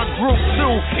in our group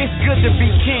too. It's good to be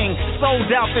king.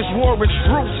 Sold out, this war is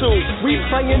brutal. We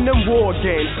playing them war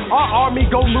games. Our army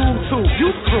go lose too. You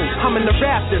crew, I'm in the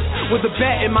Raptors with a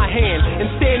bat in my hand and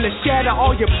stand to shatter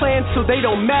all your plans so they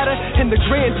don't matter. In the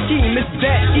grand scheme, it's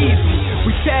that easy.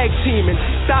 We tag teaming,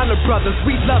 Steiner brothers,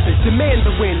 we love it. Demand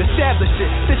the win, establish it.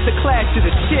 This the clash of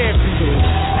the champions.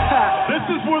 This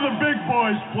is where the big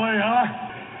boys play, huh?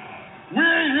 We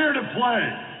ain't here to play.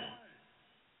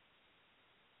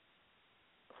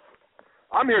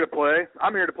 I'm here to play.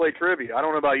 I'm here to play trivia. I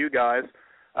don't know about you guys.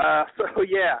 Nightpool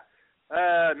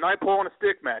on a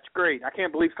stick match. Great. I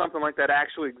can't believe something like that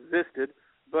actually existed.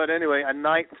 But anyway, a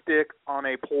night stick on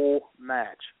a pole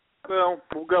match. So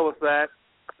we'll go with that.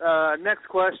 Next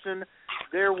question.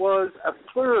 There was a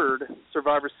third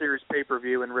Survivor Series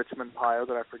pay-per-view in Richmond, Ohio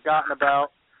that I've forgotten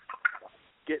about.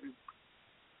 Getting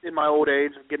in my old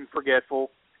age, getting forgetful.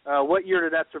 What year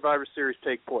did that Survivor Series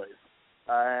take place?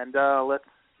 Let's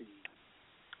see.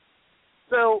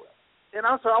 So, and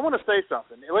also I want to say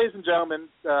something. Ladies and gentlemen,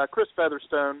 Chris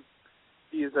Featherstone,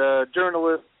 he's a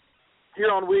journalist here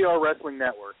on We Are Wrestling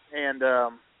Network and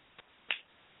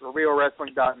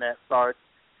WeAreWrestling.net, sorry.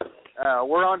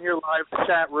 We're on here live in the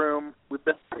chat room. We've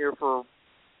been here for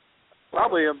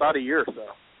probably about a year or so.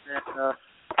 And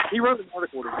he wrote an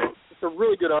article today. It's a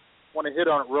really good article. I want to hit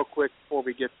on it real quick before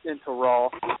we get into Raw.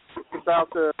 It's about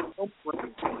the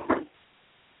Roman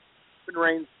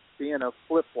Reigns being a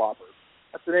flip-flopper.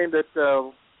 That's the name that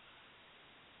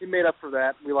he made up for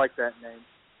that. We like that name.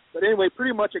 But anyway,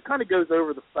 pretty much it kind of goes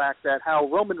over the fact that how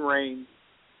Roman Reigns,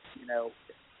 you know,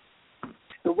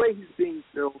 the way he's being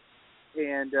built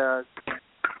and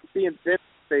being Vince,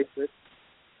 face it,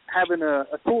 having a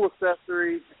cool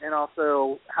accessory and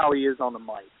also how he is on the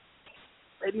mic.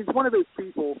 And he's one of those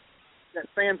people that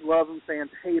fans love him, fans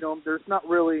hate him. There's not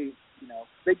really, you know,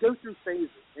 they go through phases,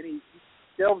 and he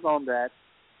delves on that.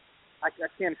 I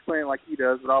can't explain it like he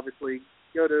does, but obviously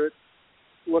go to it,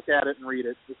 look at it, and read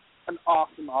it. It's an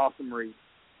awesome, awesome read.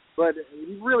 But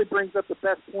he really brings up the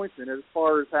best points in it as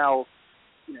far as how,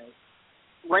 you know,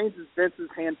 Reigns is Vince's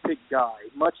hand-picked guy,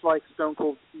 much like Stone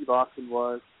Cold Steve Austin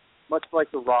was, much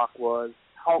like The Rock was,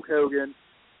 Hulk Hogan.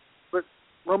 But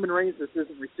Roman Reigns just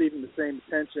isn't receiving the same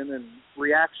attention and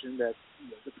reaction that, you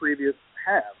know, the previous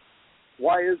have.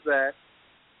 Why is that?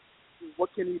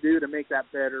 What can he do to make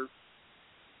that better?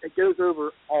 It goes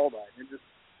over all that and just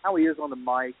how he is on the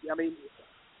mic. I mean,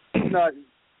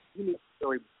 he needs to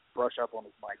really brush up on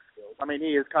his mic skills. I mean, he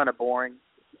is kind of boring.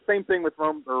 Same thing with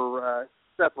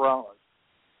Seth Rollins.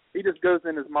 He just goes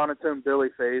in his monotone Billy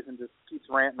phase and just keeps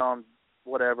ranting on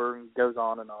whatever and goes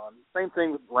on and on. Same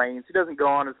thing with Reigns. He doesn't go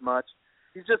on as much.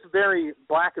 He's just very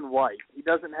black and white. He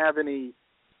doesn't have any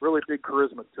really big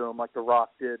charisma to him like The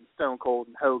Rock did, Stone Cold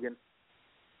and Hogan.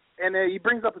 And he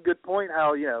brings up a good point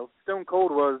how, you know, Stone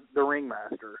Cold was the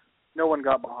ringmaster. No one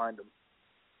got behind him.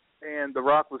 And The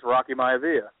Rock was Rocky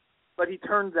Maivia. But he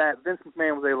turned that, Vince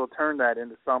McMahon was able to turn that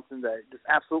into something that just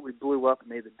absolutely blew up and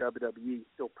made the WWE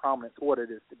still prominent to what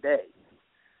it is today.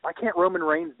 Why can't Roman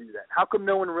Reigns do that? How come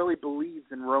no one really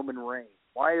believes in Roman Reigns?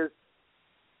 Why is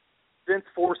Vince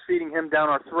force-feeding him down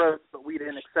our throats, but we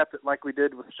didn't accept it like we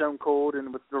did with Stone Cold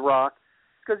and with The Rock?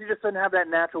 Because he just doesn't have that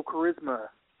natural charisma.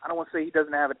 I don't want to say he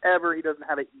doesn't have it ever. He doesn't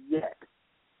have it yet.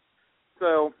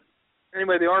 So,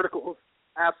 anyway, the article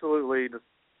absolutely just,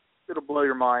 it'll blow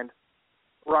your mind.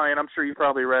 Ryan, I'm sure you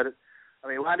probably read it. I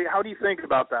mean, how do you think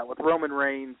about that with Roman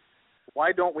Reigns?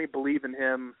 Why don't we believe in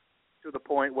him to the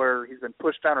point where he's been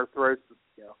pushed down our throats,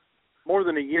 you know, more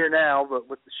than a year now, but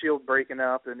with the Shield breaking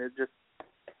up, and it just,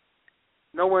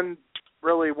 no one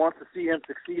really wants to see him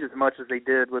succeed as much as they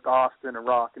did with Austin and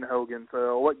Rock and Hogan.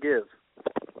 So what gives?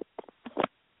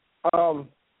 I don't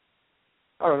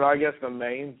know. I guess the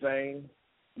main thing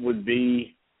would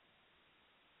be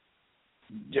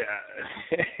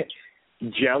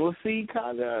jealousy,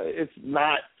 kind of. It's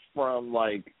not from,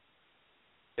 like,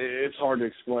 it's hard to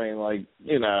explain. Like,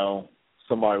 you know,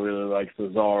 somebody really likes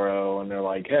Cesaro, and they're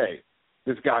like, hey,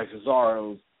 this guy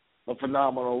Cesaro's a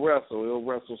phenomenal wrestler. He'll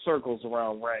wrestle circles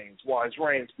around Reigns. Why is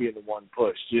Reigns being the one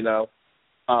pushed, you know?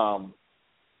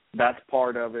 That's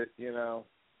part of it, you know.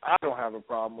 I don't have a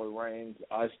problem with Reigns.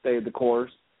 I stayed the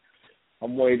course.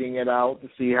 I'm waiting it out to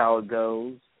see how it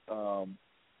goes.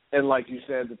 And like you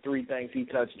said, the three things he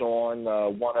touched on,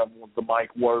 one of them was the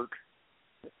mic work.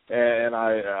 And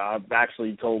I've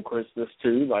actually told Chris this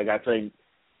too. Like, I think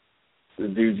the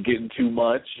dude's getting too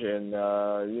much. And,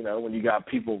 you know, when you got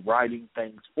people writing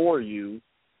things for you,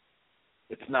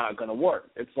 it's not going to work.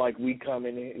 It's like we come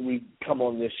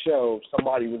on this show,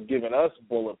 somebody was giving us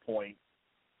bullet points,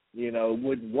 it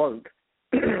wouldn't work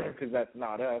because that's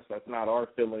not us. That's not our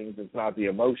feelings. It's not the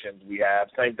emotions we have.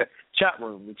 Same thing. The chat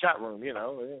room,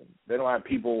 they don't have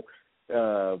people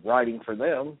writing for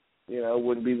them. It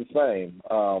wouldn't be the same.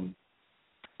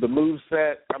 The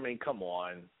moveset, come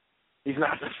on. He's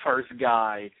not the first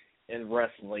guy in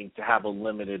wrestling to have a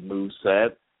limited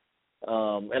moveset.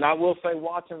 And I will say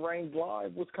watching Reigns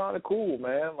live was kind of cool,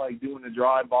 man, like doing the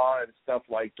drive-by and stuff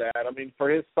like that. For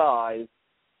his size,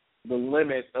 the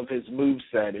limit of his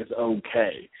moveset is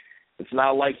okay. It's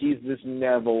not like he's this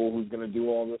Neville who's going to do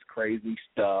all this crazy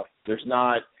stuff. There's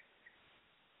not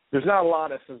a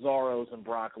lot of Cesaros and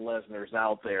Brock Lesnar's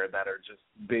out there that are just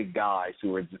big guys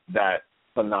who are just that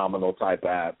phenomenal type of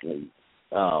athlete.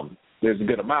 There's a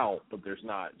good amount, but there's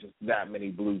not just that many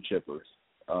blue chippers.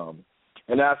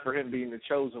 And as for him being the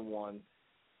chosen one,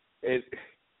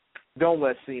 don't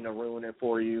let Cena ruin it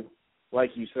for you.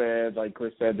 Like you said, like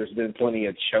Chris said, there's been plenty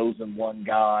of chosen one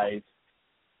guys.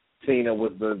 Cena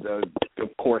was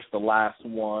of course, the last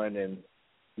one, and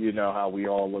you know how we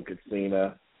all look at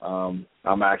Cena. I'm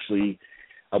actually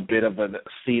a bit of a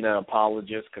Cena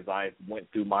apologist because I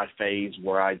went through my phase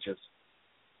where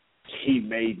he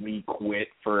made me quit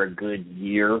for a good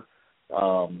year.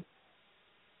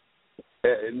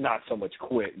 Not so much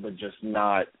quit, but just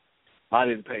I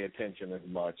didn't pay attention as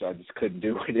much. I just couldn't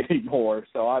do it anymore.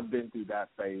 So I've been through that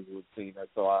phase with Cena,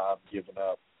 so I've given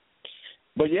up.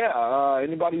 But yeah,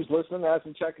 anybody who's listening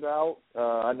hasn't checked it out.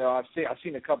 I know I've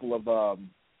seen a couple of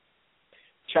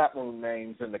chat room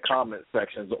names in the comment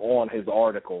sections on his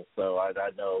article, so I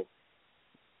know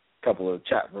a couple of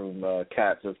chat room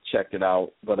cats have checked it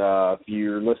out. But if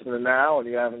you're listening now and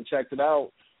you haven't checked it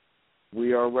out,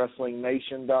 we are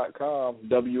WrestlingNation.com,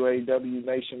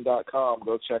 WAWNation.com.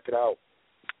 Go check it out.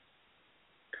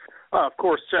 Of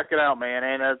course, check it out, man.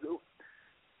 And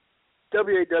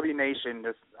WAW Nation,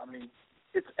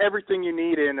 it's everything you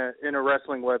need in a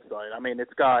wrestling website.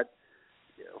 It's got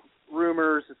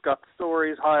rumors, it's got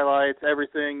stories, highlights,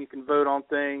 everything. You can vote on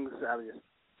things.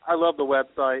 I love the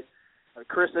website.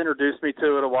 Chris introduced me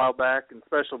to it a while back, and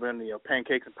especially when the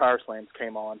Pancakes and Powerslams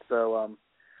came on. So,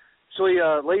 actually,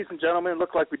 ladies and gentlemen, it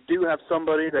looks like we do have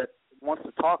somebody that wants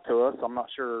to talk to us. I'm not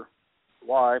sure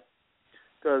why,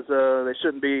 because they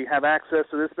shouldn't have access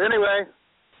to this. But anyway,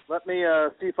 let me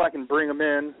see if I can bring them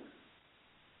in.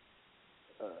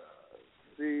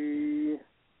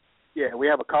 Yeah, we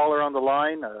have a caller on the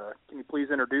line. Can you please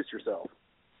introduce yourself?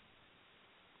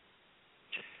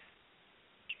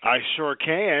 I sure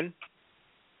can.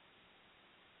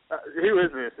 Who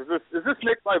is this? Is this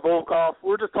Nick by Volkov?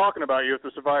 We're just talking about you at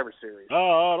the Survivor Series.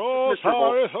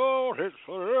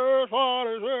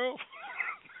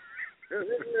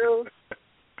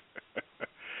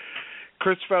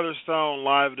 Chris Featherstone,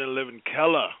 live and living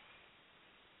Keller.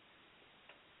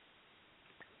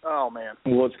 Oh, man.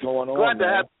 What's going on, Glad to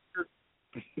man? have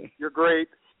you. You're great.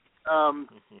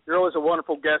 You're always a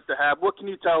wonderful guest to have. What can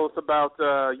you tell us about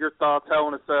your thoughts, Hell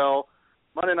in a Cell,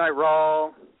 Monday Night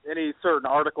Raw, any certain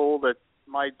article that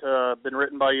might have been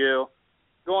written by you?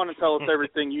 Go on and tell us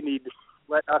everything you need to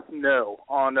let us know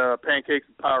on Pancakes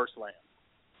and Powerslams.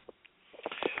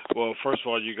 Well, first of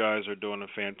all, you guys are doing a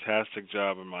fantastic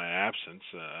job in my absence.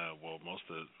 Most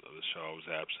of the show I was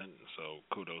absent, so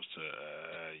kudos to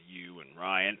you and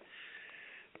Ryan.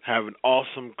 Have an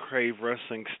awesome Crave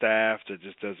Wrestling staff that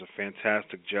just does a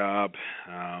fantastic job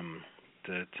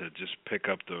to just pick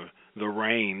up the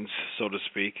reins, so to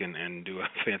speak, and do a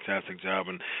fantastic job.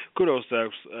 And kudos to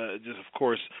just, of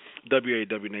course,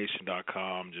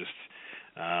 WAWNation.com, just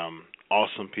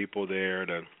awesome people there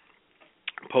to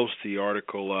post the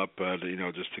article up,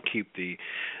 just to keep the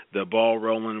ball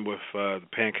rolling with the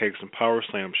Pancakes and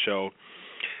Powerslam show.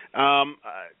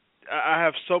 I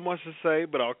have so much to say,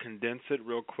 but I'll condense it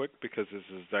real quick because this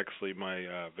is actually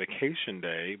my vacation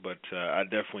day. But I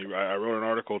wrote an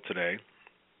article today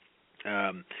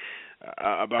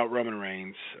about Roman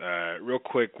Reigns. Real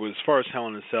quick, as far as Hell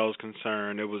in a Cell is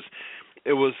concerned, it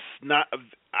was not.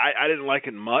 I didn't like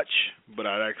it much, but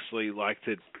I actually liked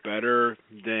it better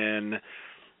than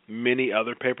many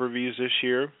other pay-per-views this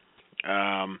year.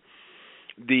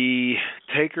 The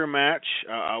Taker match,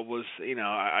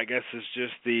 I guess it's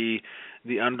just the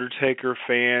Undertaker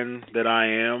fan that I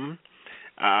am.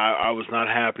 I was not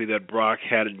happy that Brock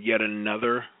had yet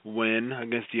another win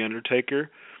against the Undertaker,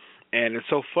 and it's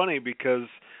so funny because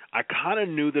I kind of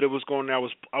knew that it was going. I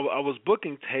was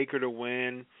booking Taker to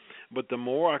win, but the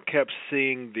more I kept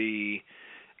seeing the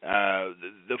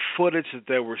the footage that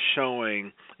they were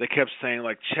showing, they kept saying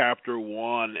like Chapter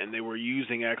 1, and they were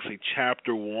using actually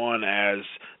Chapter 1 as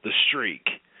the streak.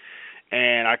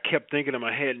 And I kept thinking in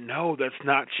my head, no, that's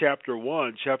not Chapter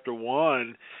 1. Chapter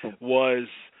 1 was,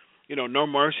 No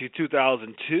Mercy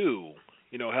 2002,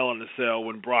 Hell in a Cell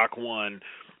when Brock won,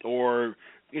 or,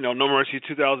 No Mercy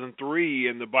 2003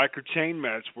 and the biker chain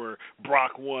match where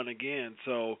Brock won again.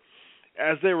 So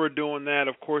as they were doing that,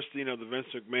 of course, the Vince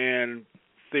McMahon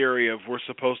theory of we're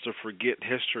supposed to forget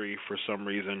history for some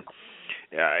reason,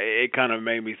 it kind of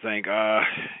made me think,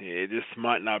 this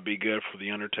might not be good for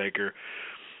The Undertaker.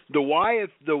 The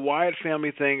Wyatt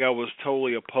family thing I was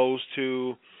totally opposed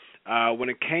to. When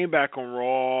it came back on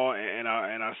Raw and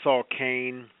I saw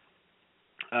Kane,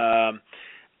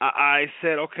 I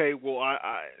said, okay, well,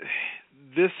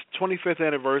 this 25th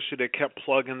anniversary, they kept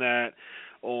plugging that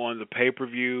on the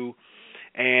pay-per-view,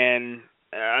 and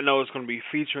I know it's going to be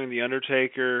featuring The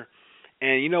Undertaker.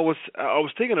 And I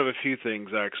was thinking of a few things,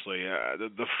 actually.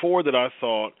 The four that I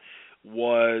thought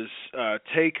was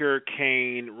Taker,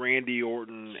 Kane, Randy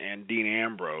Orton, and Dean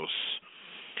Ambrose.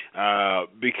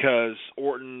 Because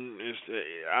Orton is,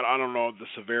 I don't know the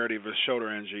severity of his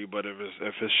shoulder injury, but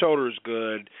if his shoulder is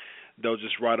good, they'll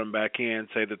just write him back in,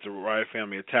 say that the Wyatt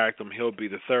family attacked him. He'll be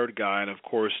the third guy, and of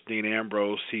course Dean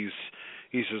Ambrose, he's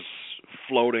just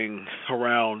floating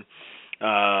around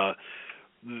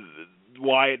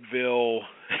Wyattville.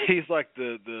 He's like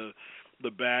the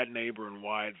bad neighbor in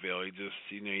Wyattville. He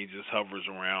just hovers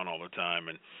around all the time,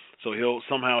 and so he'll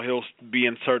be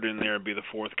inserted in there and be the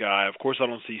fourth guy. Of course, I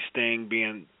don't see Sting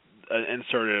being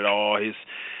inserted at all.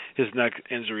 His neck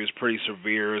injury is pretty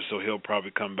severe, so he'll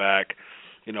probably come back.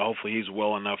 Hopefully he's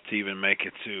well enough to even make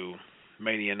it to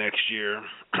Mania next year.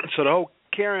 So the whole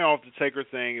carrying off the Taker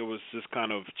thing, it was just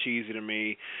kind of cheesy to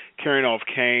me. Carrying off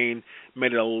Kane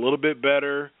made it a little bit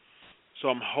better. So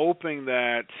I'm hoping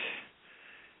that,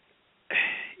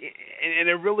 and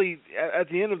it really, at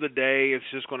the end of the day, it's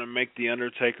just going to make The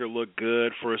Undertaker look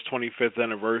good for his 25th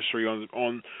anniversary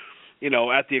on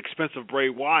at the expense of Bray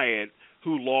Wyatt,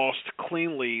 who lost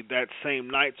cleanly that same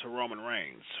night to Roman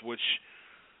Reigns, which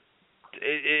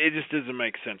it just doesn't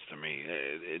make sense to me.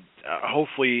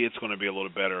 Hopefully it's going to be a little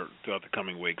better throughout the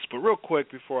coming weeks. But real quick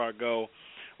before I go, I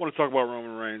want to talk about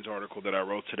Roman Reigns' article that I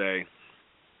wrote today.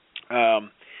 I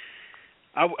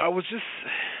was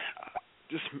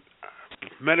just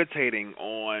meditating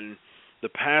on the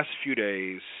past few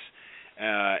days,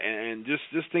 and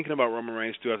just thinking about Roman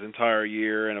Reigns throughout the entire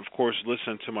year, and of course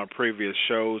listening to my previous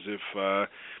shows. If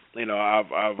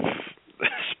I've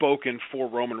spoken for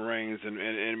Roman Reigns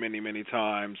and many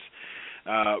times,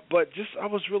 but I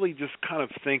was really just kind of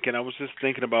thinking. I was just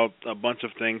thinking about a bunch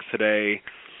of things today.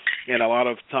 And a lot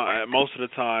of most of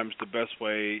the times, the best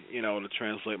way, to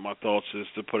translate my thoughts is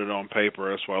to put it on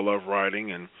paper. That's why I love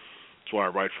writing, and that's why I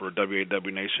write for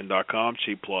WAWNation.com.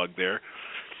 Cheap plug there.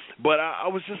 But I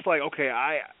was just like, okay,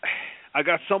 I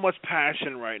got so much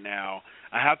passion right now.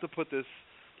 I have to put this.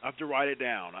 I have to write it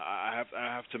down. I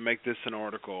have to make this an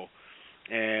article,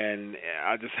 and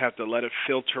I just have to let it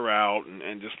filter out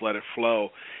and just let it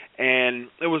flow. And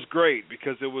it was great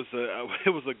because it was a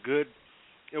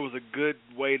good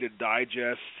way to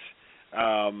digest,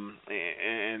 and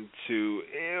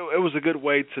it was a good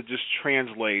way to just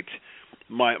translate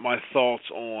my thoughts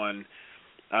on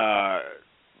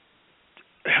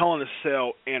Hell in a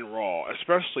Cell and Raw,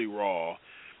 especially Raw,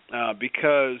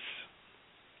 because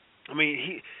I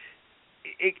mean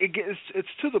it's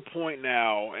to the point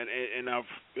now, and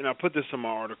I put this in my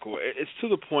article. It's to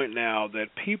the point now that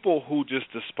people who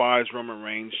just despise Roman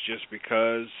Reigns just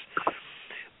because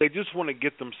they just want to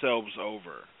get themselves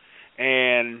over.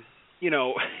 And,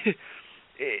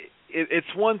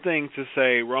 it's one thing to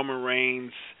say Roman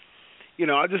Reigns,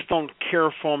 I just don't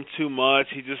care for him too much.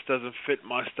 He just doesn't fit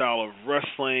my style of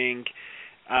wrestling.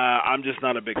 I'm just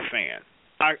not a big fan.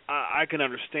 I can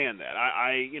understand that.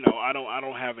 I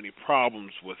don't have any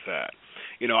problems with that.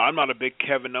 I'm not a big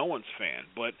Kevin Owens fan,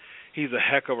 but he's a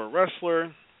heck of a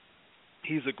wrestler.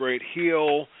 He's a great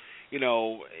heel.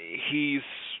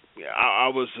 I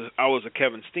was a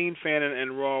Kevin Steen fan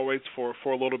in Raw Weights for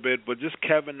a little bit, but just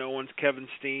Kevin Owens, Kevin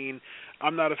Steen,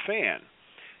 I'm not a fan.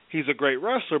 He's a great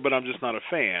wrestler, but I'm just not a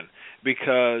fan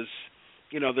because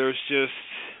there's just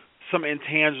some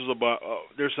intangibles about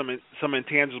some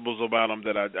intangibles about him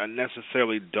that I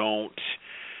necessarily doesn't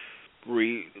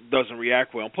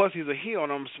react well. And plus, he's a heel,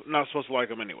 and I'm not supposed to like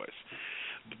him anyways.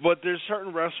 But there's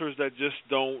certain wrestlers that just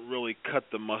don't really cut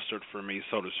the mustard for me,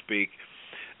 so to speak.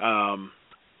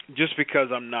 Just because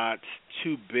I'm not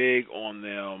too big on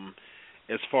them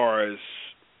as far as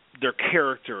their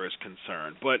character is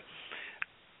concerned. But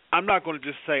I'm not going to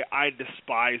just say I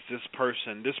despise this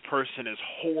person. This person is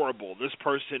horrible. This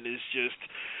person is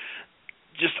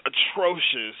just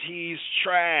atrocious. He's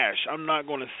trash. I'm not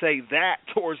going to say that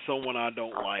towards someone I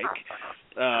don't like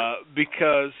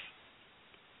because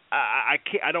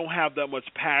I don't have that much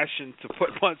passion to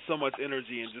put so much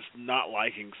energy in just not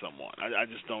liking someone. I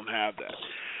just don't have that.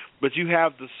 But you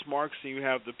have the smarks and you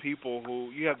have the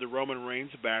people you have the Roman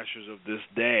Reigns bashers of this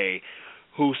day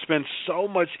who spend so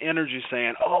much energy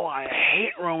saying, "Oh, I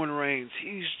hate Roman Reigns.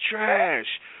 He's trash."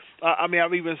 I mean,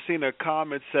 I've even seen a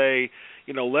comment say,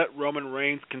 let Roman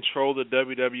Reigns control the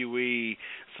WWE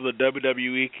so the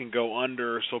WWE can go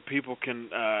under so people can,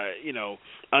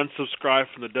 unsubscribe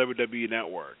from the WWE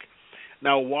network.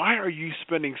 Now, why are you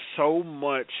spending so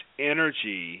much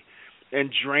energy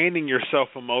and draining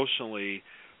yourself emotionally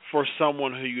for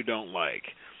someone who you don't like?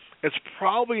 It's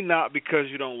probably not because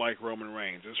you don't like Roman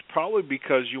Reigns. It's probably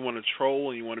because you want to troll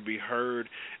and you want to be heard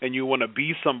and you want to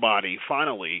be somebody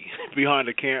finally behind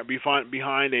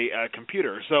a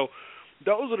computer. So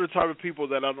those are the type of people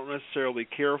that I don't necessarily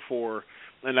care for,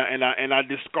 and I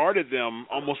discarded them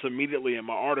almost immediately in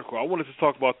my article. I wanted to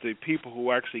talk about the people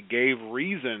who actually gave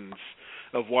reasons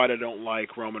of why they don't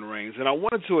like Roman Reigns, and I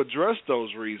wanted to address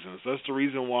those reasons. That's the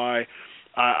reason why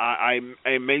I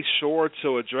made sure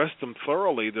to address them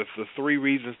thoroughly, the three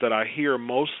reasons that I hear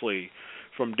mostly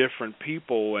from different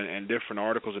people and different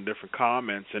articles and different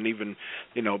comments, and even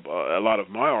a lot of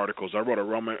my articles. I wrote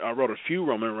a few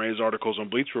Roman Reigns articles on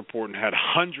Bleach Report and had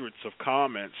hundreds of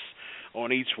comments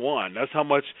on each one. That's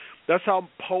how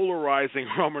polarizing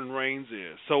Roman Reigns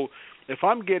is. So if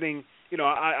I'm getting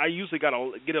I usually get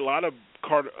a lot of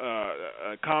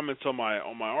comments on my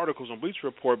articles on Bleach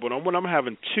Report, but when I'm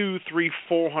having 200,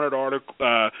 300,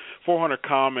 400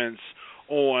 comments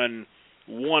on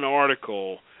one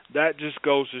article, that just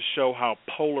goes to show how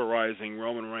polarizing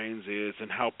Roman Reigns is, and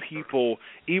how people,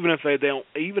 even if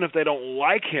they don't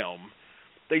like him,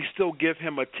 they still give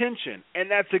him attention, and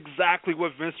that's exactly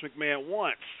what Vince McMahon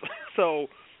wants. So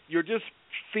you're just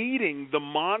feeding the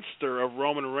monster of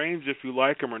Roman Reigns, if you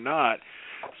like him or not.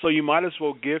 So you might as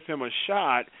well give him a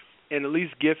shot and at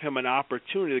least give him an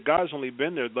opportunity. The guy's only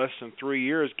been there less than 3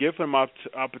 years. Give him an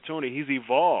opportunity. He's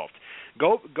evolved.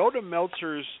 Go to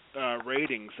Meltzer's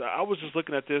ratings. I was just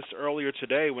looking at this earlier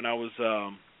today when I was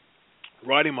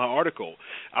writing my article.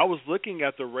 I was looking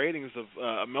at the ratings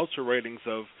of Meltzer ratings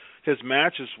of his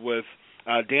matches with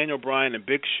Daniel Bryan and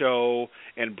Big Show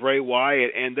and Bray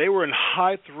Wyatt, and they were in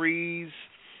high threes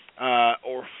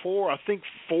or 4, I think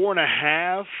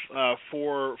 4.5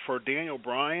 for Daniel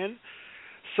Bryan.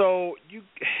 So you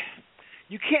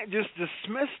can't just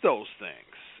dismiss those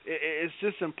things. It's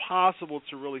just impossible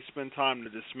to really spend time to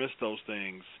dismiss those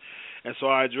things. And so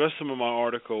I addressed them in my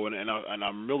article, and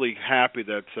I'm really happy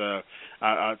that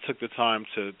I took the time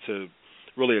to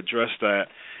really address that.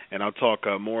 And I'll talk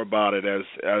more about it as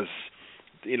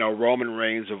Roman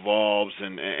Reigns evolves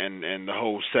and the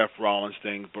whole Seth Rollins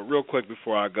thing. But real quick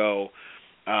before I go,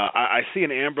 I see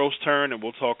an Ambrose turn, and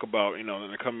we'll talk about, in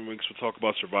the coming weeks we'll talk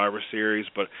about Survivor Series,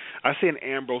 but I see an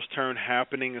Ambrose turn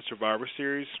happening in Survivor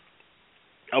Series.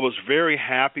 I was very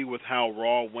happy with how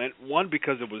Raw went. One,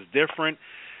 because it was different.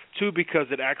 Two, because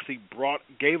it actually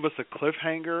gave us a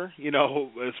cliffhanger.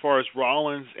 As far as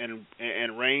Rollins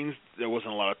and Reigns, there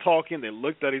wasn't a lot of talking. They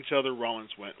looked at each other.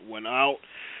 Rollins went out,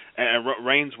 and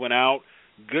Reigns went out.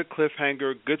 Good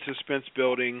cliffhanger, good suspense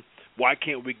building. Why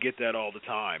can't we get that all the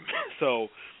time? So,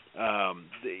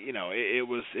 it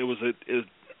was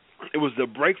the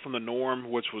break from the norm,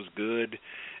 which was good.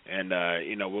 And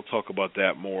we'll talk about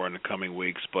that more in the coming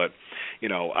weeks. But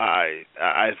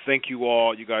I thank you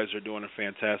all. You guys are doing a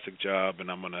fantastic job,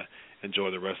 and I'm gonna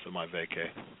enjoy the rest of my vacay.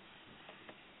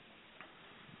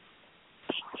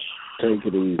 Take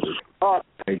it easy.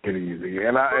 Take it easy.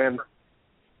 And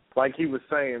like he was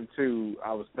saying too,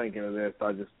 I was thinking of this.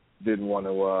 I just didn't want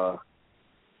to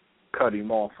cut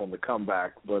him off on the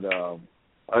comeback. But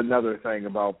another thing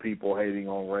about people hating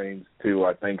on Reigns too,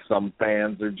 I think some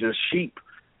fans are just sheep.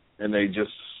 And they just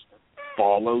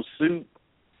follow suit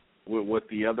with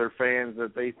the other fans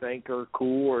that they think are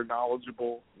cool or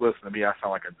knowledgeable. Listen to me, I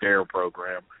sound like a DARE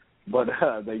program, but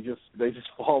they just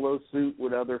follow suit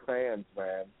with other fans,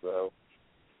 man. So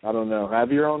I don't know.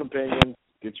 Have your own opinions.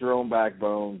 Get your own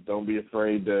backbone. Don't be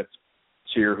afraid to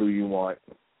cheer who you want.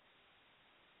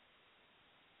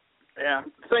 Yeah,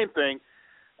 same thing.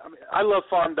 I mean, I love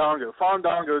Fandango.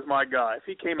 Fandango is my guy. If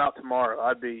he came out tomorrow,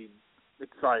 I'd be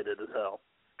excited as hell.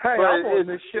 Hey, I'm on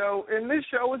this show, and this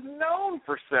show is known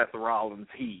for Seth Rollins'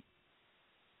 heat.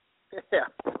 Yeah.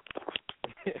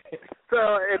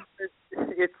 So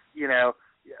it's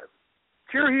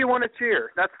cheer who you want to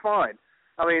cheer. That's fine.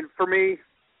 I mean, for me,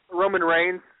 Roman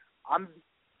Reigns, I'm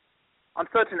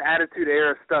such an Attitude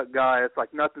Era stuck guy. It's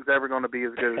like nothing's ever going to be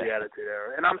as good as the Attitude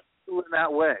Era, and I'm still in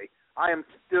that way. I am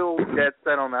still dead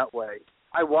set on that way.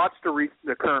 I watched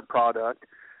the current product.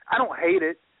 I don't hate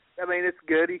it. I mean, it's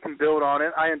good. You can build on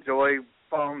it. I enjoy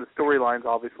following the storylines,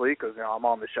 obviously, because I'm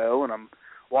on the show and I'm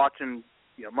watching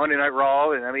Monday Night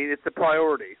Raw, and I mean, it's a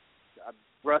priority.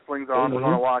 Wrestling's on, we're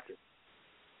going to watch it.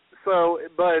 So,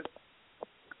 but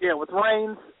with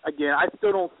Reigns, again, I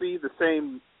still don't see the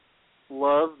same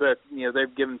love that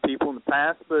they've given people in the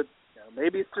past, but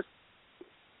maybe it's just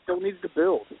still needs to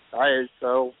build.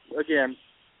 So again,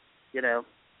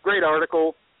 great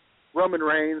article. Roman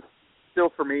Reigns still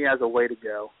for me has a way to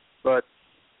go, but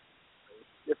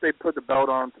if they put the belt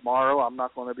on tomorrow, I'm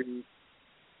not going to be.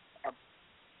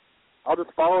 I'll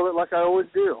just follow it like I always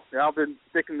do. I've been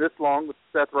sticking this long with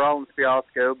Seth Rollins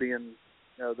fiasco being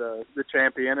the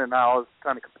champion, and I was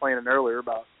kind of complaining earlier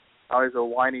about how he's a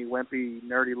whiny, wimpy,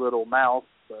 nerdy little mouse.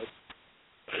 But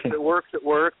if it works, it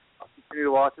works. I'll continue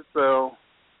to watch it. So,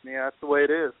 that's the way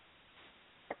it is.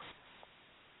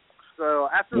 So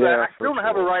after that, I still don't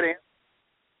have a right answer.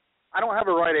 I don't have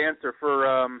a right answer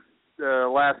for the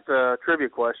last trivia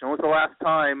question. When was the last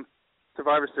time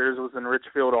Survivor Series was in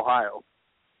Richfield, Ohio?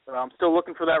 So I'm still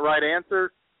looking for that right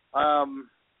answer.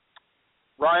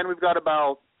 Ryan, we've got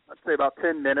about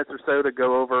 10 minutes or so to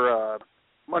go over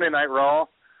Monday Night Raw.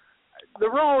 The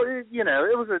Raw, it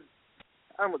was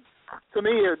to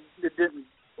me, it didn't.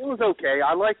 It was okay.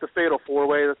 I liked the Fatal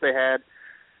 4-Way that they had.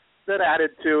 That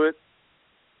added to it.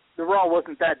 The Raw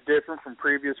wasn't that different from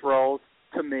previous Raws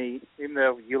to me, even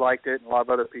though you liked it and a lot of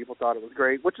other people thought it was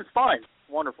great, which is fine,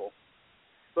 wonderful.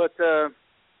 But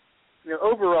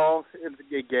overall,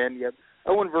 again, you have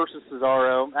Owen versus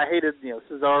Cesaro. I hated,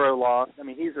 Cesaro lost. I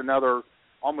mean, he's another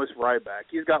almost Ryback.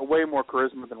 He's got way more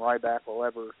charisma than Ryback will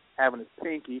ever have in his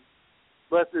pinky.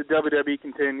 But the WWE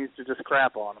continues to just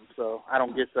crap on him, so I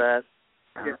don't get that.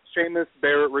 Sheamus,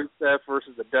 Barrett, Rusev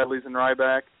versus the Dudleys and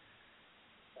Ryback.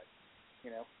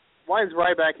 Why is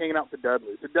Ryback hanging out with the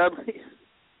Dudleys? The Dudleys,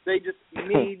 they just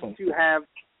need to have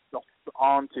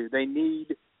onto. They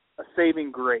need a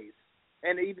saving grace.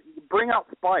 And even bring out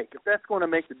Spike. If that's going to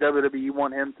make the WWE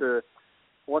want the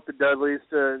Dudleys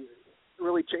to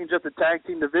really change up the tag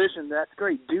team division, that's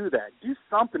great. Do that. Do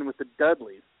something with the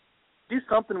Dudleys. Do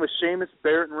something with Sheamus,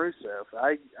 Barrett, and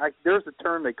Rusev. There's a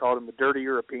term they called them, the Dirty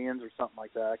Europeans or something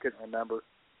like that. I couldn't remember.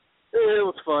 It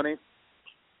was funny.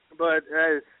 But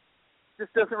it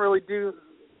just doesn't really do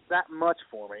that much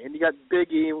for me. And you got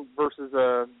Big E versus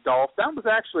Dolph. That was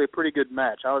actually a pretty good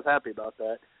match. I was happy about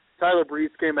that. Tyler Breeze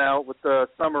came out with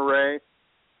Summer Rae,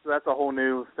 so that's a whole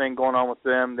new thing going on with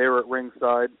them. They were at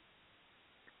ringside.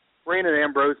 Reign and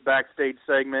Ambrose backstage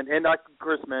segment, and like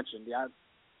Chris mentioned,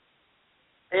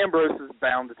 Ambrose is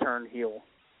bound to turn heel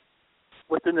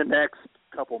within the next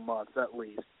couple months at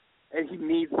least, and he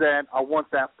needs that. I want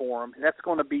that for him, and that's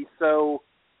going to be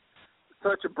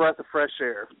such a breath of fresh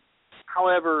air.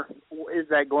 However, is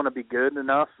that going to be good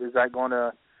enough? Is that going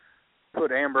to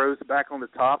put Ambrose back on the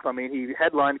top? I mean, he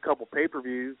headlined a couple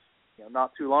pay-per-views,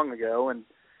 not too long ago, and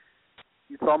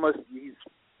he's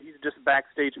just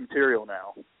backstage material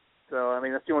now. So, I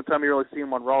mean, that's the only time you really see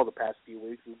him on Raw the past few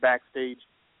weeks is backstage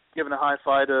giving a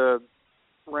high-five to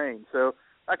Reigns. So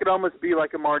that could almost be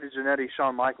like a Marty Jannetty,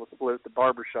 Shawn Michaels split at the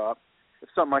barbershop if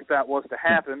something like that was to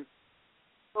happen.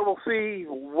 So we'll see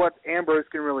what Ambrose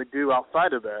can really do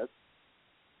outside of that.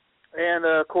 And,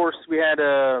 of course, we had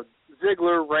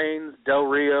Ziggler, Reigns, Del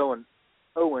Rio, and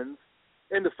Owens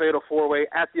in the Fatal 4-Way.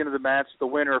 At the end of the match, the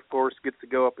winner, of course, gets to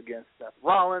go up against Seth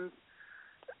Rollins.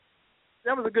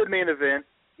 That was a good main event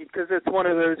because it's one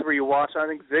of those where you watch, I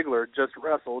think Ziggler just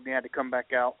wrestled and he had to come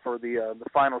back out for the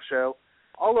final show.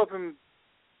 All of them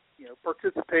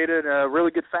participated in a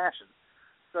really good fashion.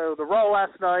 So the Raw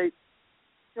last night,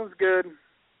 it was good,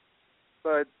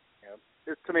 but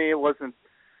to me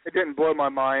it didn't blow my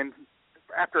mind.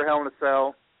 After Hell in a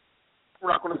Cell, we're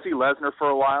not going to see Lesnar for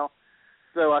a while,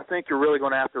 so I think you're really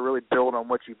going to have to really build on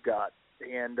what you've got.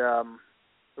 And the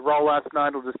Raw last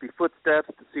night will just be footsteps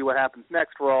to see what happens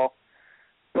next Raw.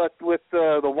 But with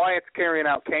the Wyatts carrying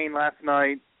out Kane last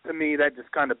night, to me that just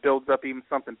kind of builds up even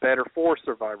something better for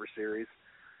Survivor Series.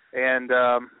 And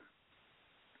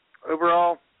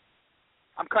overall,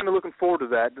 I'm kind of looking forward to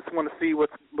that. Just want to see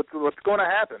what's going to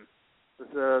happen.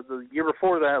 The year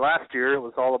before that, last year, it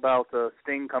was all about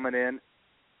Sting coming in.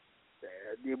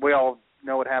 We all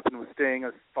know what happened with Sting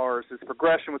as far as his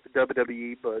progression with the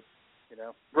WWE, but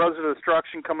Brothers of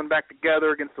Destruction coming back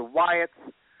together against the Wyatts.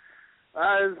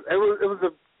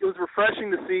 It was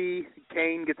refreshing to see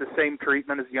Kane get the same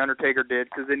treatment as The Undertaker did,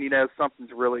 because then you know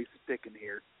something's really sticking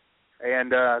here.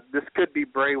 And this could be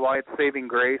Bray Wyatt's saving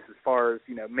grace as far as,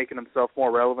 making himself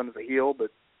more relevant as a heel. But,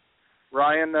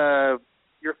 Ryan,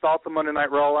 your thoughts on Monday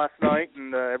Night Raw last night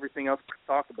and everything else to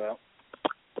talk about?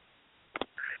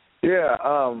 Yeah,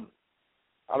 I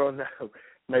don't know.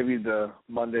 Maybe the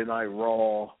Monday Night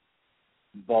Raw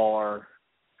bar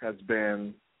has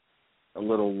been a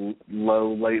little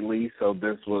low lately, so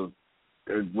this was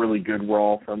a really good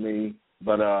Raw for me.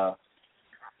 But I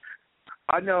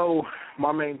know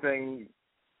my main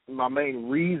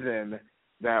reason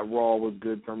that Raw was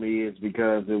good for me is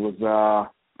because it was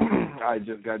I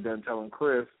just got done telling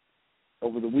Chris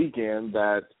over the weekend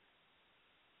that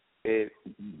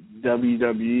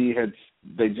WWE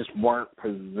they just weren't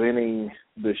presenting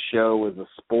the show as a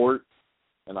sport,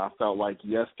 and I felt like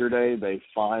yesterday they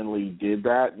finally did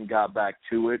that and got back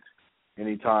to it.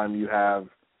 Anytime you have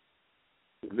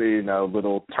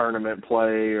little tournament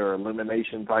play or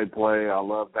elimination type play, I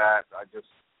love that.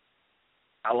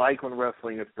 I like when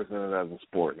wrestling is presented as a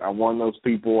sport. I'm one of those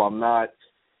people. I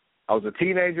was a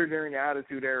teenager during the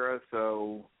Attitude Era,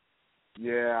 so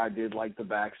yeah, I did like the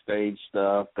backstage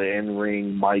stuff, the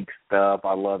in-ring mic stuff.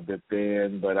 I loved it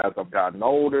then. But as I've gotten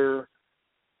older,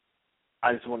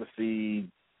 I just want to see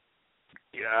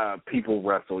people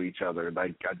wrestle each other.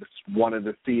 Like, I just wanted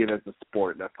to see it as a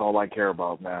sport. That's all I care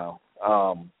about now.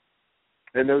 And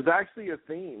there's actually a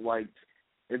theme. Like,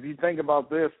 if you think about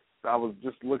this, I was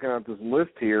just looking at this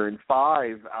list here, and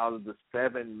 5 out of the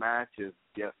 7 matches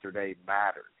yesterday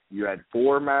mattered. You had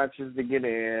 4 matches to get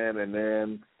in, and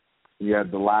then you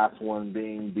had the last one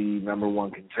being the number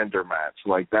 1 contender match.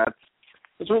 Like,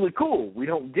 it's really cool. We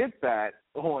don't get that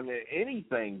on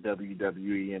anything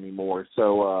WWE anymore.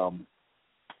 So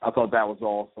I thought that was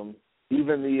awesome.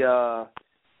 Even the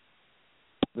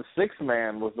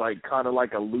 6-man was like kind of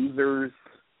like a losers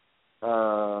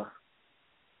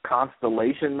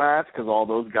constellation match because all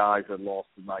those guys had lost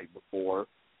the night before.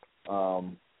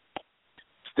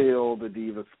 Still, the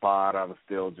Diva spot, I was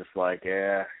still just like,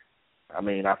 I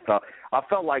mean, I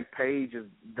felt like Paige has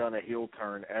done a heel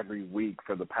turn every week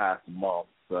for the past month.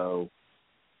 So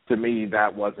to me,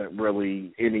 that wasn't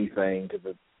really anything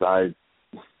because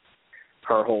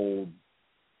her whole,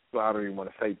 I don't even want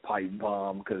to say pipe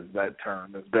bomb because that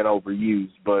term has been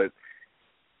overused, but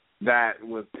that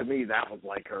was, to me, that was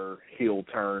like her heel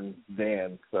turn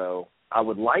then. So I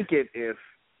would like it if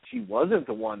she wasn't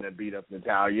the one that beat up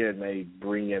Natalya and they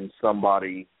bring in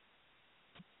somebody,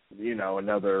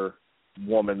 another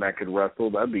woman that could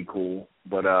wrestle. That'd be cool.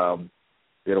 But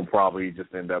it'll probably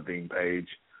just end up being Paige.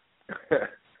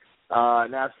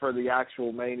 And as for the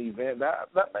actual main event,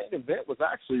 that main event was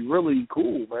actually really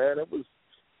cool, man. That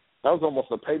was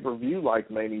almost a pay-per-view like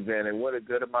main event. It went a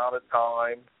good amount of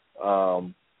time.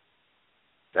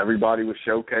 Everybody was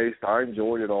showcased. I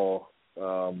enjoyed it all.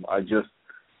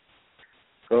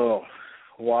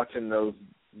 Watching those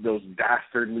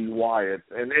dastardly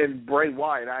Wyatts and Bray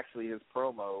Wyatt, actually his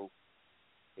promo,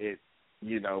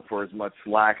 for as much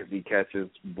slack as he catches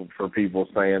for people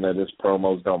saying that his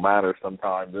promos don't matter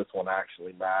sometimes, this one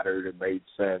actually mattered. It made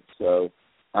sense, so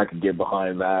I could get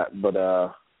behind that. But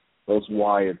those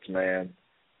Wyatts, man,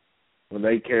 when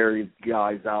they carry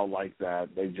guys out like that,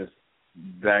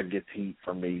 that gets heat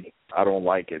from me. I don't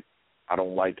like it. I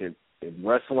don't like it in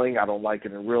wrestling. I don't like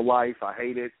it in real life. I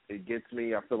hate it. It gets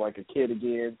me. I feel like a kid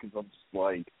again because I'm just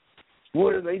like,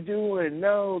 what are they doing?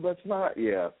 No, that's not.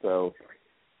 Yeah, so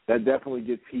that definitely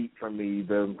gets heat from me,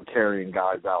 them carrying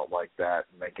guys out like that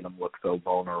and making them look so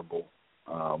vulnerable.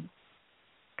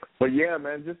 But, yeah,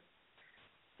 man, just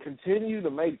continue to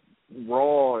make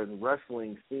Raw and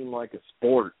wrestling seem like a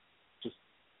sport. Just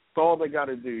that's all they got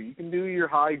to do. You can do your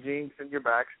hijinks and your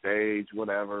backstage,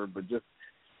 whatever, but just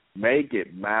make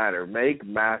it matter. Make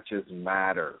matches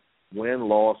matter.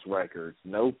 Win-loss records.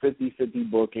 No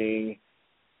 50-50 booking.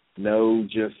 No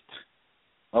just,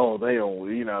 they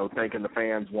don't, thinking the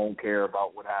fans won't care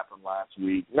about what happened last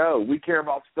week. No, we care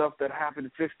about stuff that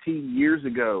happened 15 years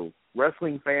ago.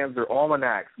 Wrestling fans are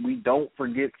almanacs. We don't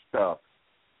forget stuff.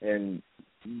 And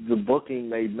the booking,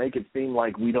 they make it seem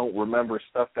like we don't remember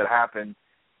stuff that happened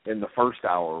in the first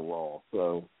hour of Raw.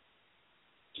 So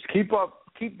just keep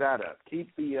that up.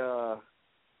 Keep the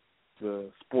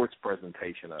sports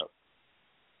presentation up.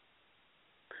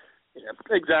 Yeah,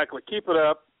 exactly. Keep it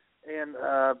up. And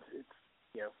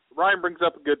Ryan brings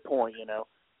up a good point.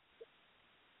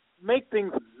 Make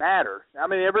things matter. I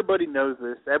mean, everybody knows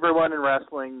this. Everyone in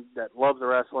wrestling that loves the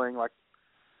wrestling, like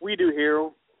we do here,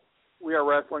 we are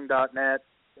wrestling.net.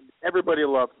 Everybody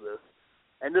loves this.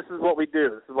 And this is what we do.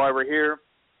 This is why we're here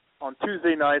on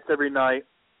Tuesday nights every night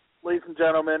ladies and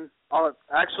gentlemen.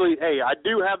 Actually, hey, I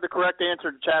do have the correct answer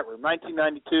in the chat room.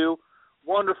 1992.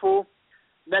 Wonderful.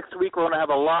 Next week we're going to have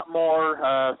a lot more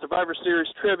Survivor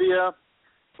Series trivia,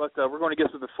 but we're going to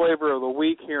get to the flavor of the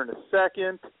week here in a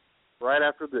second, right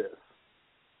after this.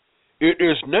 It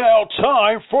is now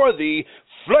time for the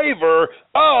flavor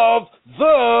of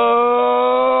the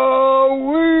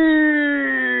week.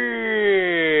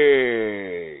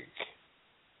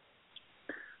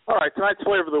 All right, tonight's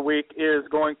flavor of the week is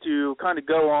going to kind of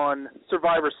go on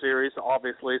Survivor Series,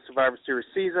 obviously, Survivor Series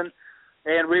season.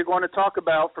 And we're going to talk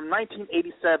about from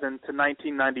 1987 to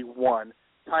 1991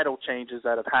 title changes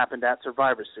that have happened at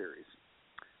Survivor Series.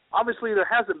 Obviously, there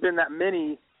hasn't been that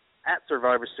many at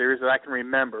Survivor Series that I can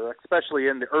remember, especially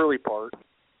in the early part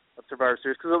of Survivor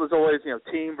Series, because it was always,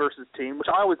 team versus team, which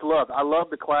I always loved. I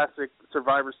love the classic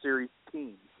Survivor Series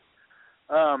teams.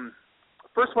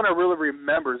 First one I really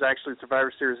remember is actually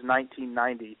Survivor Series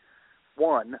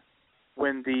 1991,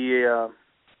 when the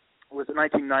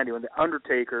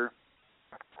Undertaker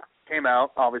came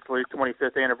out, obviously,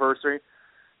 25th anniversary,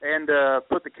 and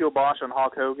put the kibosh on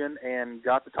Hulk Hogan and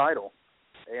got the title.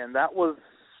 And that was,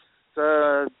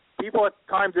 people at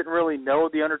times didn't really know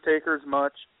the Undertaker as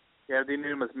much. Yeah, they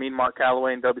knew him as Mean Mark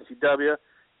Calloway in WCW.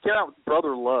 Came out with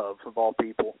Brother Love, of all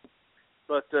people.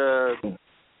 But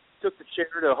took the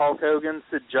chair to Hulk Hogan,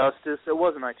 Sid Justice. It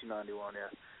was in 1991, yeah.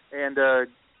 And,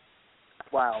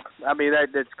 wow. I mean,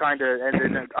 that's kind of, and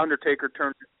then Undertaker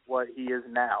turned into what he is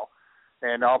now.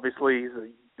 And obviously he's a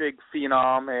big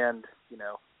phenom, and,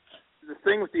 the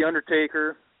thing with The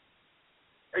Undertaker,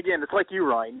 again, it's like you,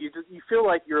 Ryan. You feel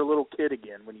like you're a little kid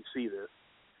again when you see this.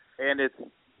 And it's,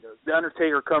 The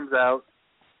Undertaker comes out,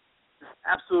 just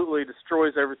absolutely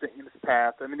destroys everything in his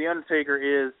path. I mean, The Undertaker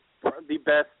is the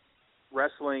best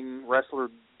wrestler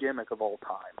gimmick of all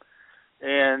time.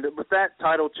 And with that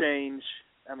title change,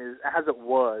 I mean, as it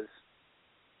was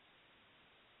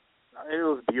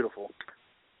beautiful.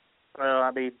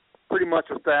 I mean, pretty much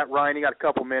with that, Ryan, you got a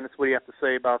couple minutes. What do you have to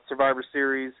say about Survivor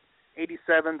Series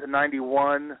 87 to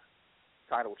 91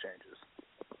 title changes?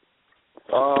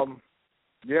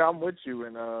 Yeah, I'm with you,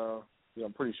 and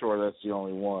I'm pretty sure that's the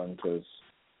only one because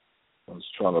I was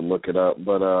trying to look it up.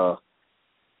 But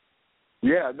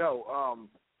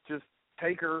just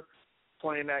Taker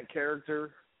playing that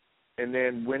character and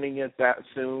then winning it that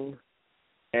soon,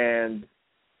 and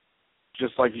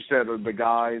just like you said, the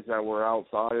guys that were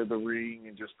outside of the ring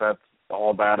and just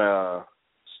all that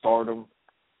stardom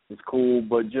is cool.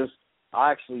 But just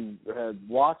I actually had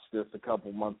watched this a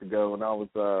couple months ago, and I was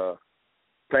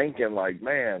thinking, like,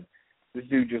 man, this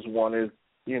dude just won his,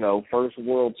 first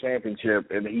world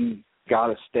championship, and he's got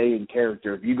to stay in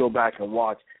character. If you go back and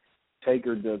watch,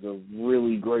 Taker does a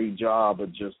really great job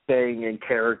of just staying in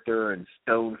character and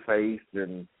stone-faced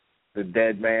and the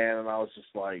dead man, and I was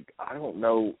just like, I don't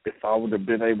know if I would have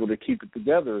been able to keep it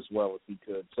together as well as he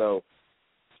could. So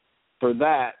for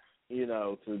that,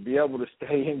 to be able to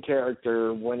stay in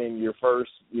character, winning your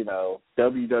first,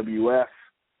 WWF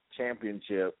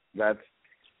championship,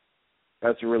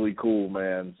 that's really cool,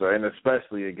 man. So, and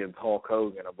especially against Hulk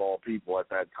Hogan of all people at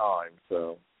that time.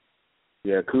 So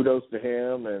yeah, kudos to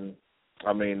him. And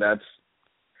I mean, that's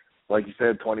like you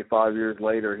said, 25 years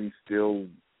later, he's still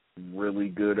really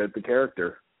good at the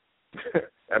character.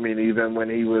 I mean, even when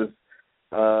he was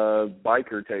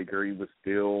Biker Taker, he was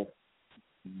still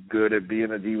good at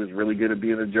he was really good at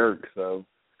being a jerk. So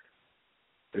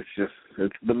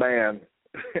it's the man.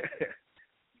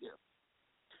 Yeah.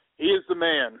 He is the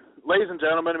man. Ladies and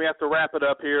gentlemen, we have to wrap it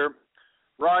up here.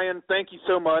 Ryan, thank you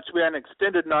so much. We had an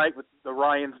extended night with the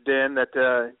Ryan's Den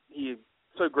that he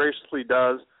so graciously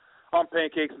does on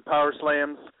Pancakes and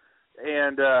Powerslams,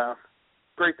 and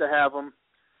great to have him.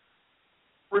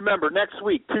 Remember, next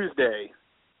week, Tuesday,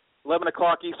 11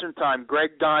 o'clock Eastern Time,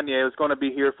 Greg Gagne is going to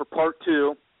be here for part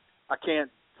 2. I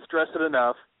can't stress it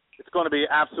enough. It's going to be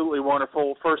absolutely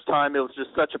wonderful. First time, it was just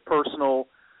such a personal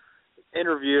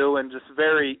interview and just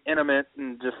very intimate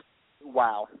and just,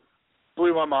 wow.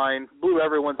 Blew my mind, blew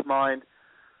everyone's mind.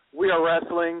 We Are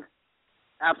Wrestling,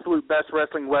 absolute best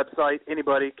wrestling website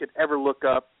anybody could ever look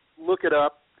up. Look it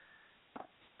up.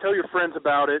 Tell your friends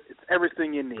about it. It's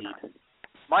everything you need.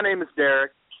 My name is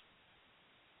Derek.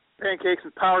 Pancakes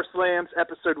and Powerslams,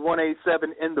 episode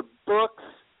 187 in the books.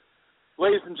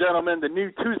 Ladies and gentlemen, the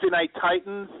new Tuesday Night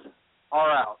Titans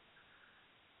are out.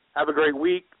 Have a great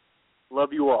week.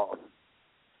 Love you all.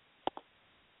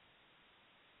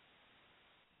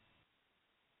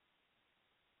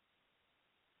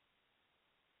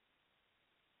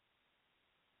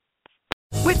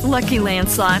 With Lucky Land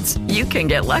Slots, you can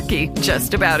get lucky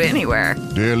just about anywhere.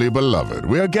 Dearly beloved,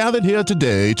 we are gathered here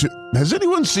today to... Has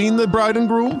anyone seen the bride and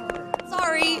groom?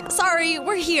 Sorry,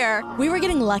 we're here. We were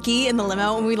getting lucky in the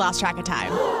limo and we lost track of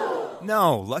time.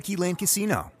 No, Lucky Land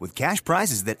Casino, with cash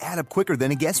prizes that add up quicker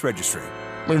than a guest registry.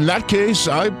 In that case,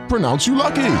 I pronounce you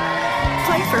lucky.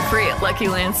 Play for free at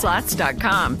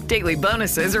LuckyLandSlots.com. Daily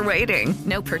bonuses are waiting.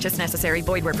 No purchase necessary.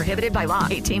 Void where prohibited by law.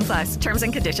 18+. Terms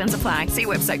and conditions apply. See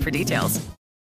website for details.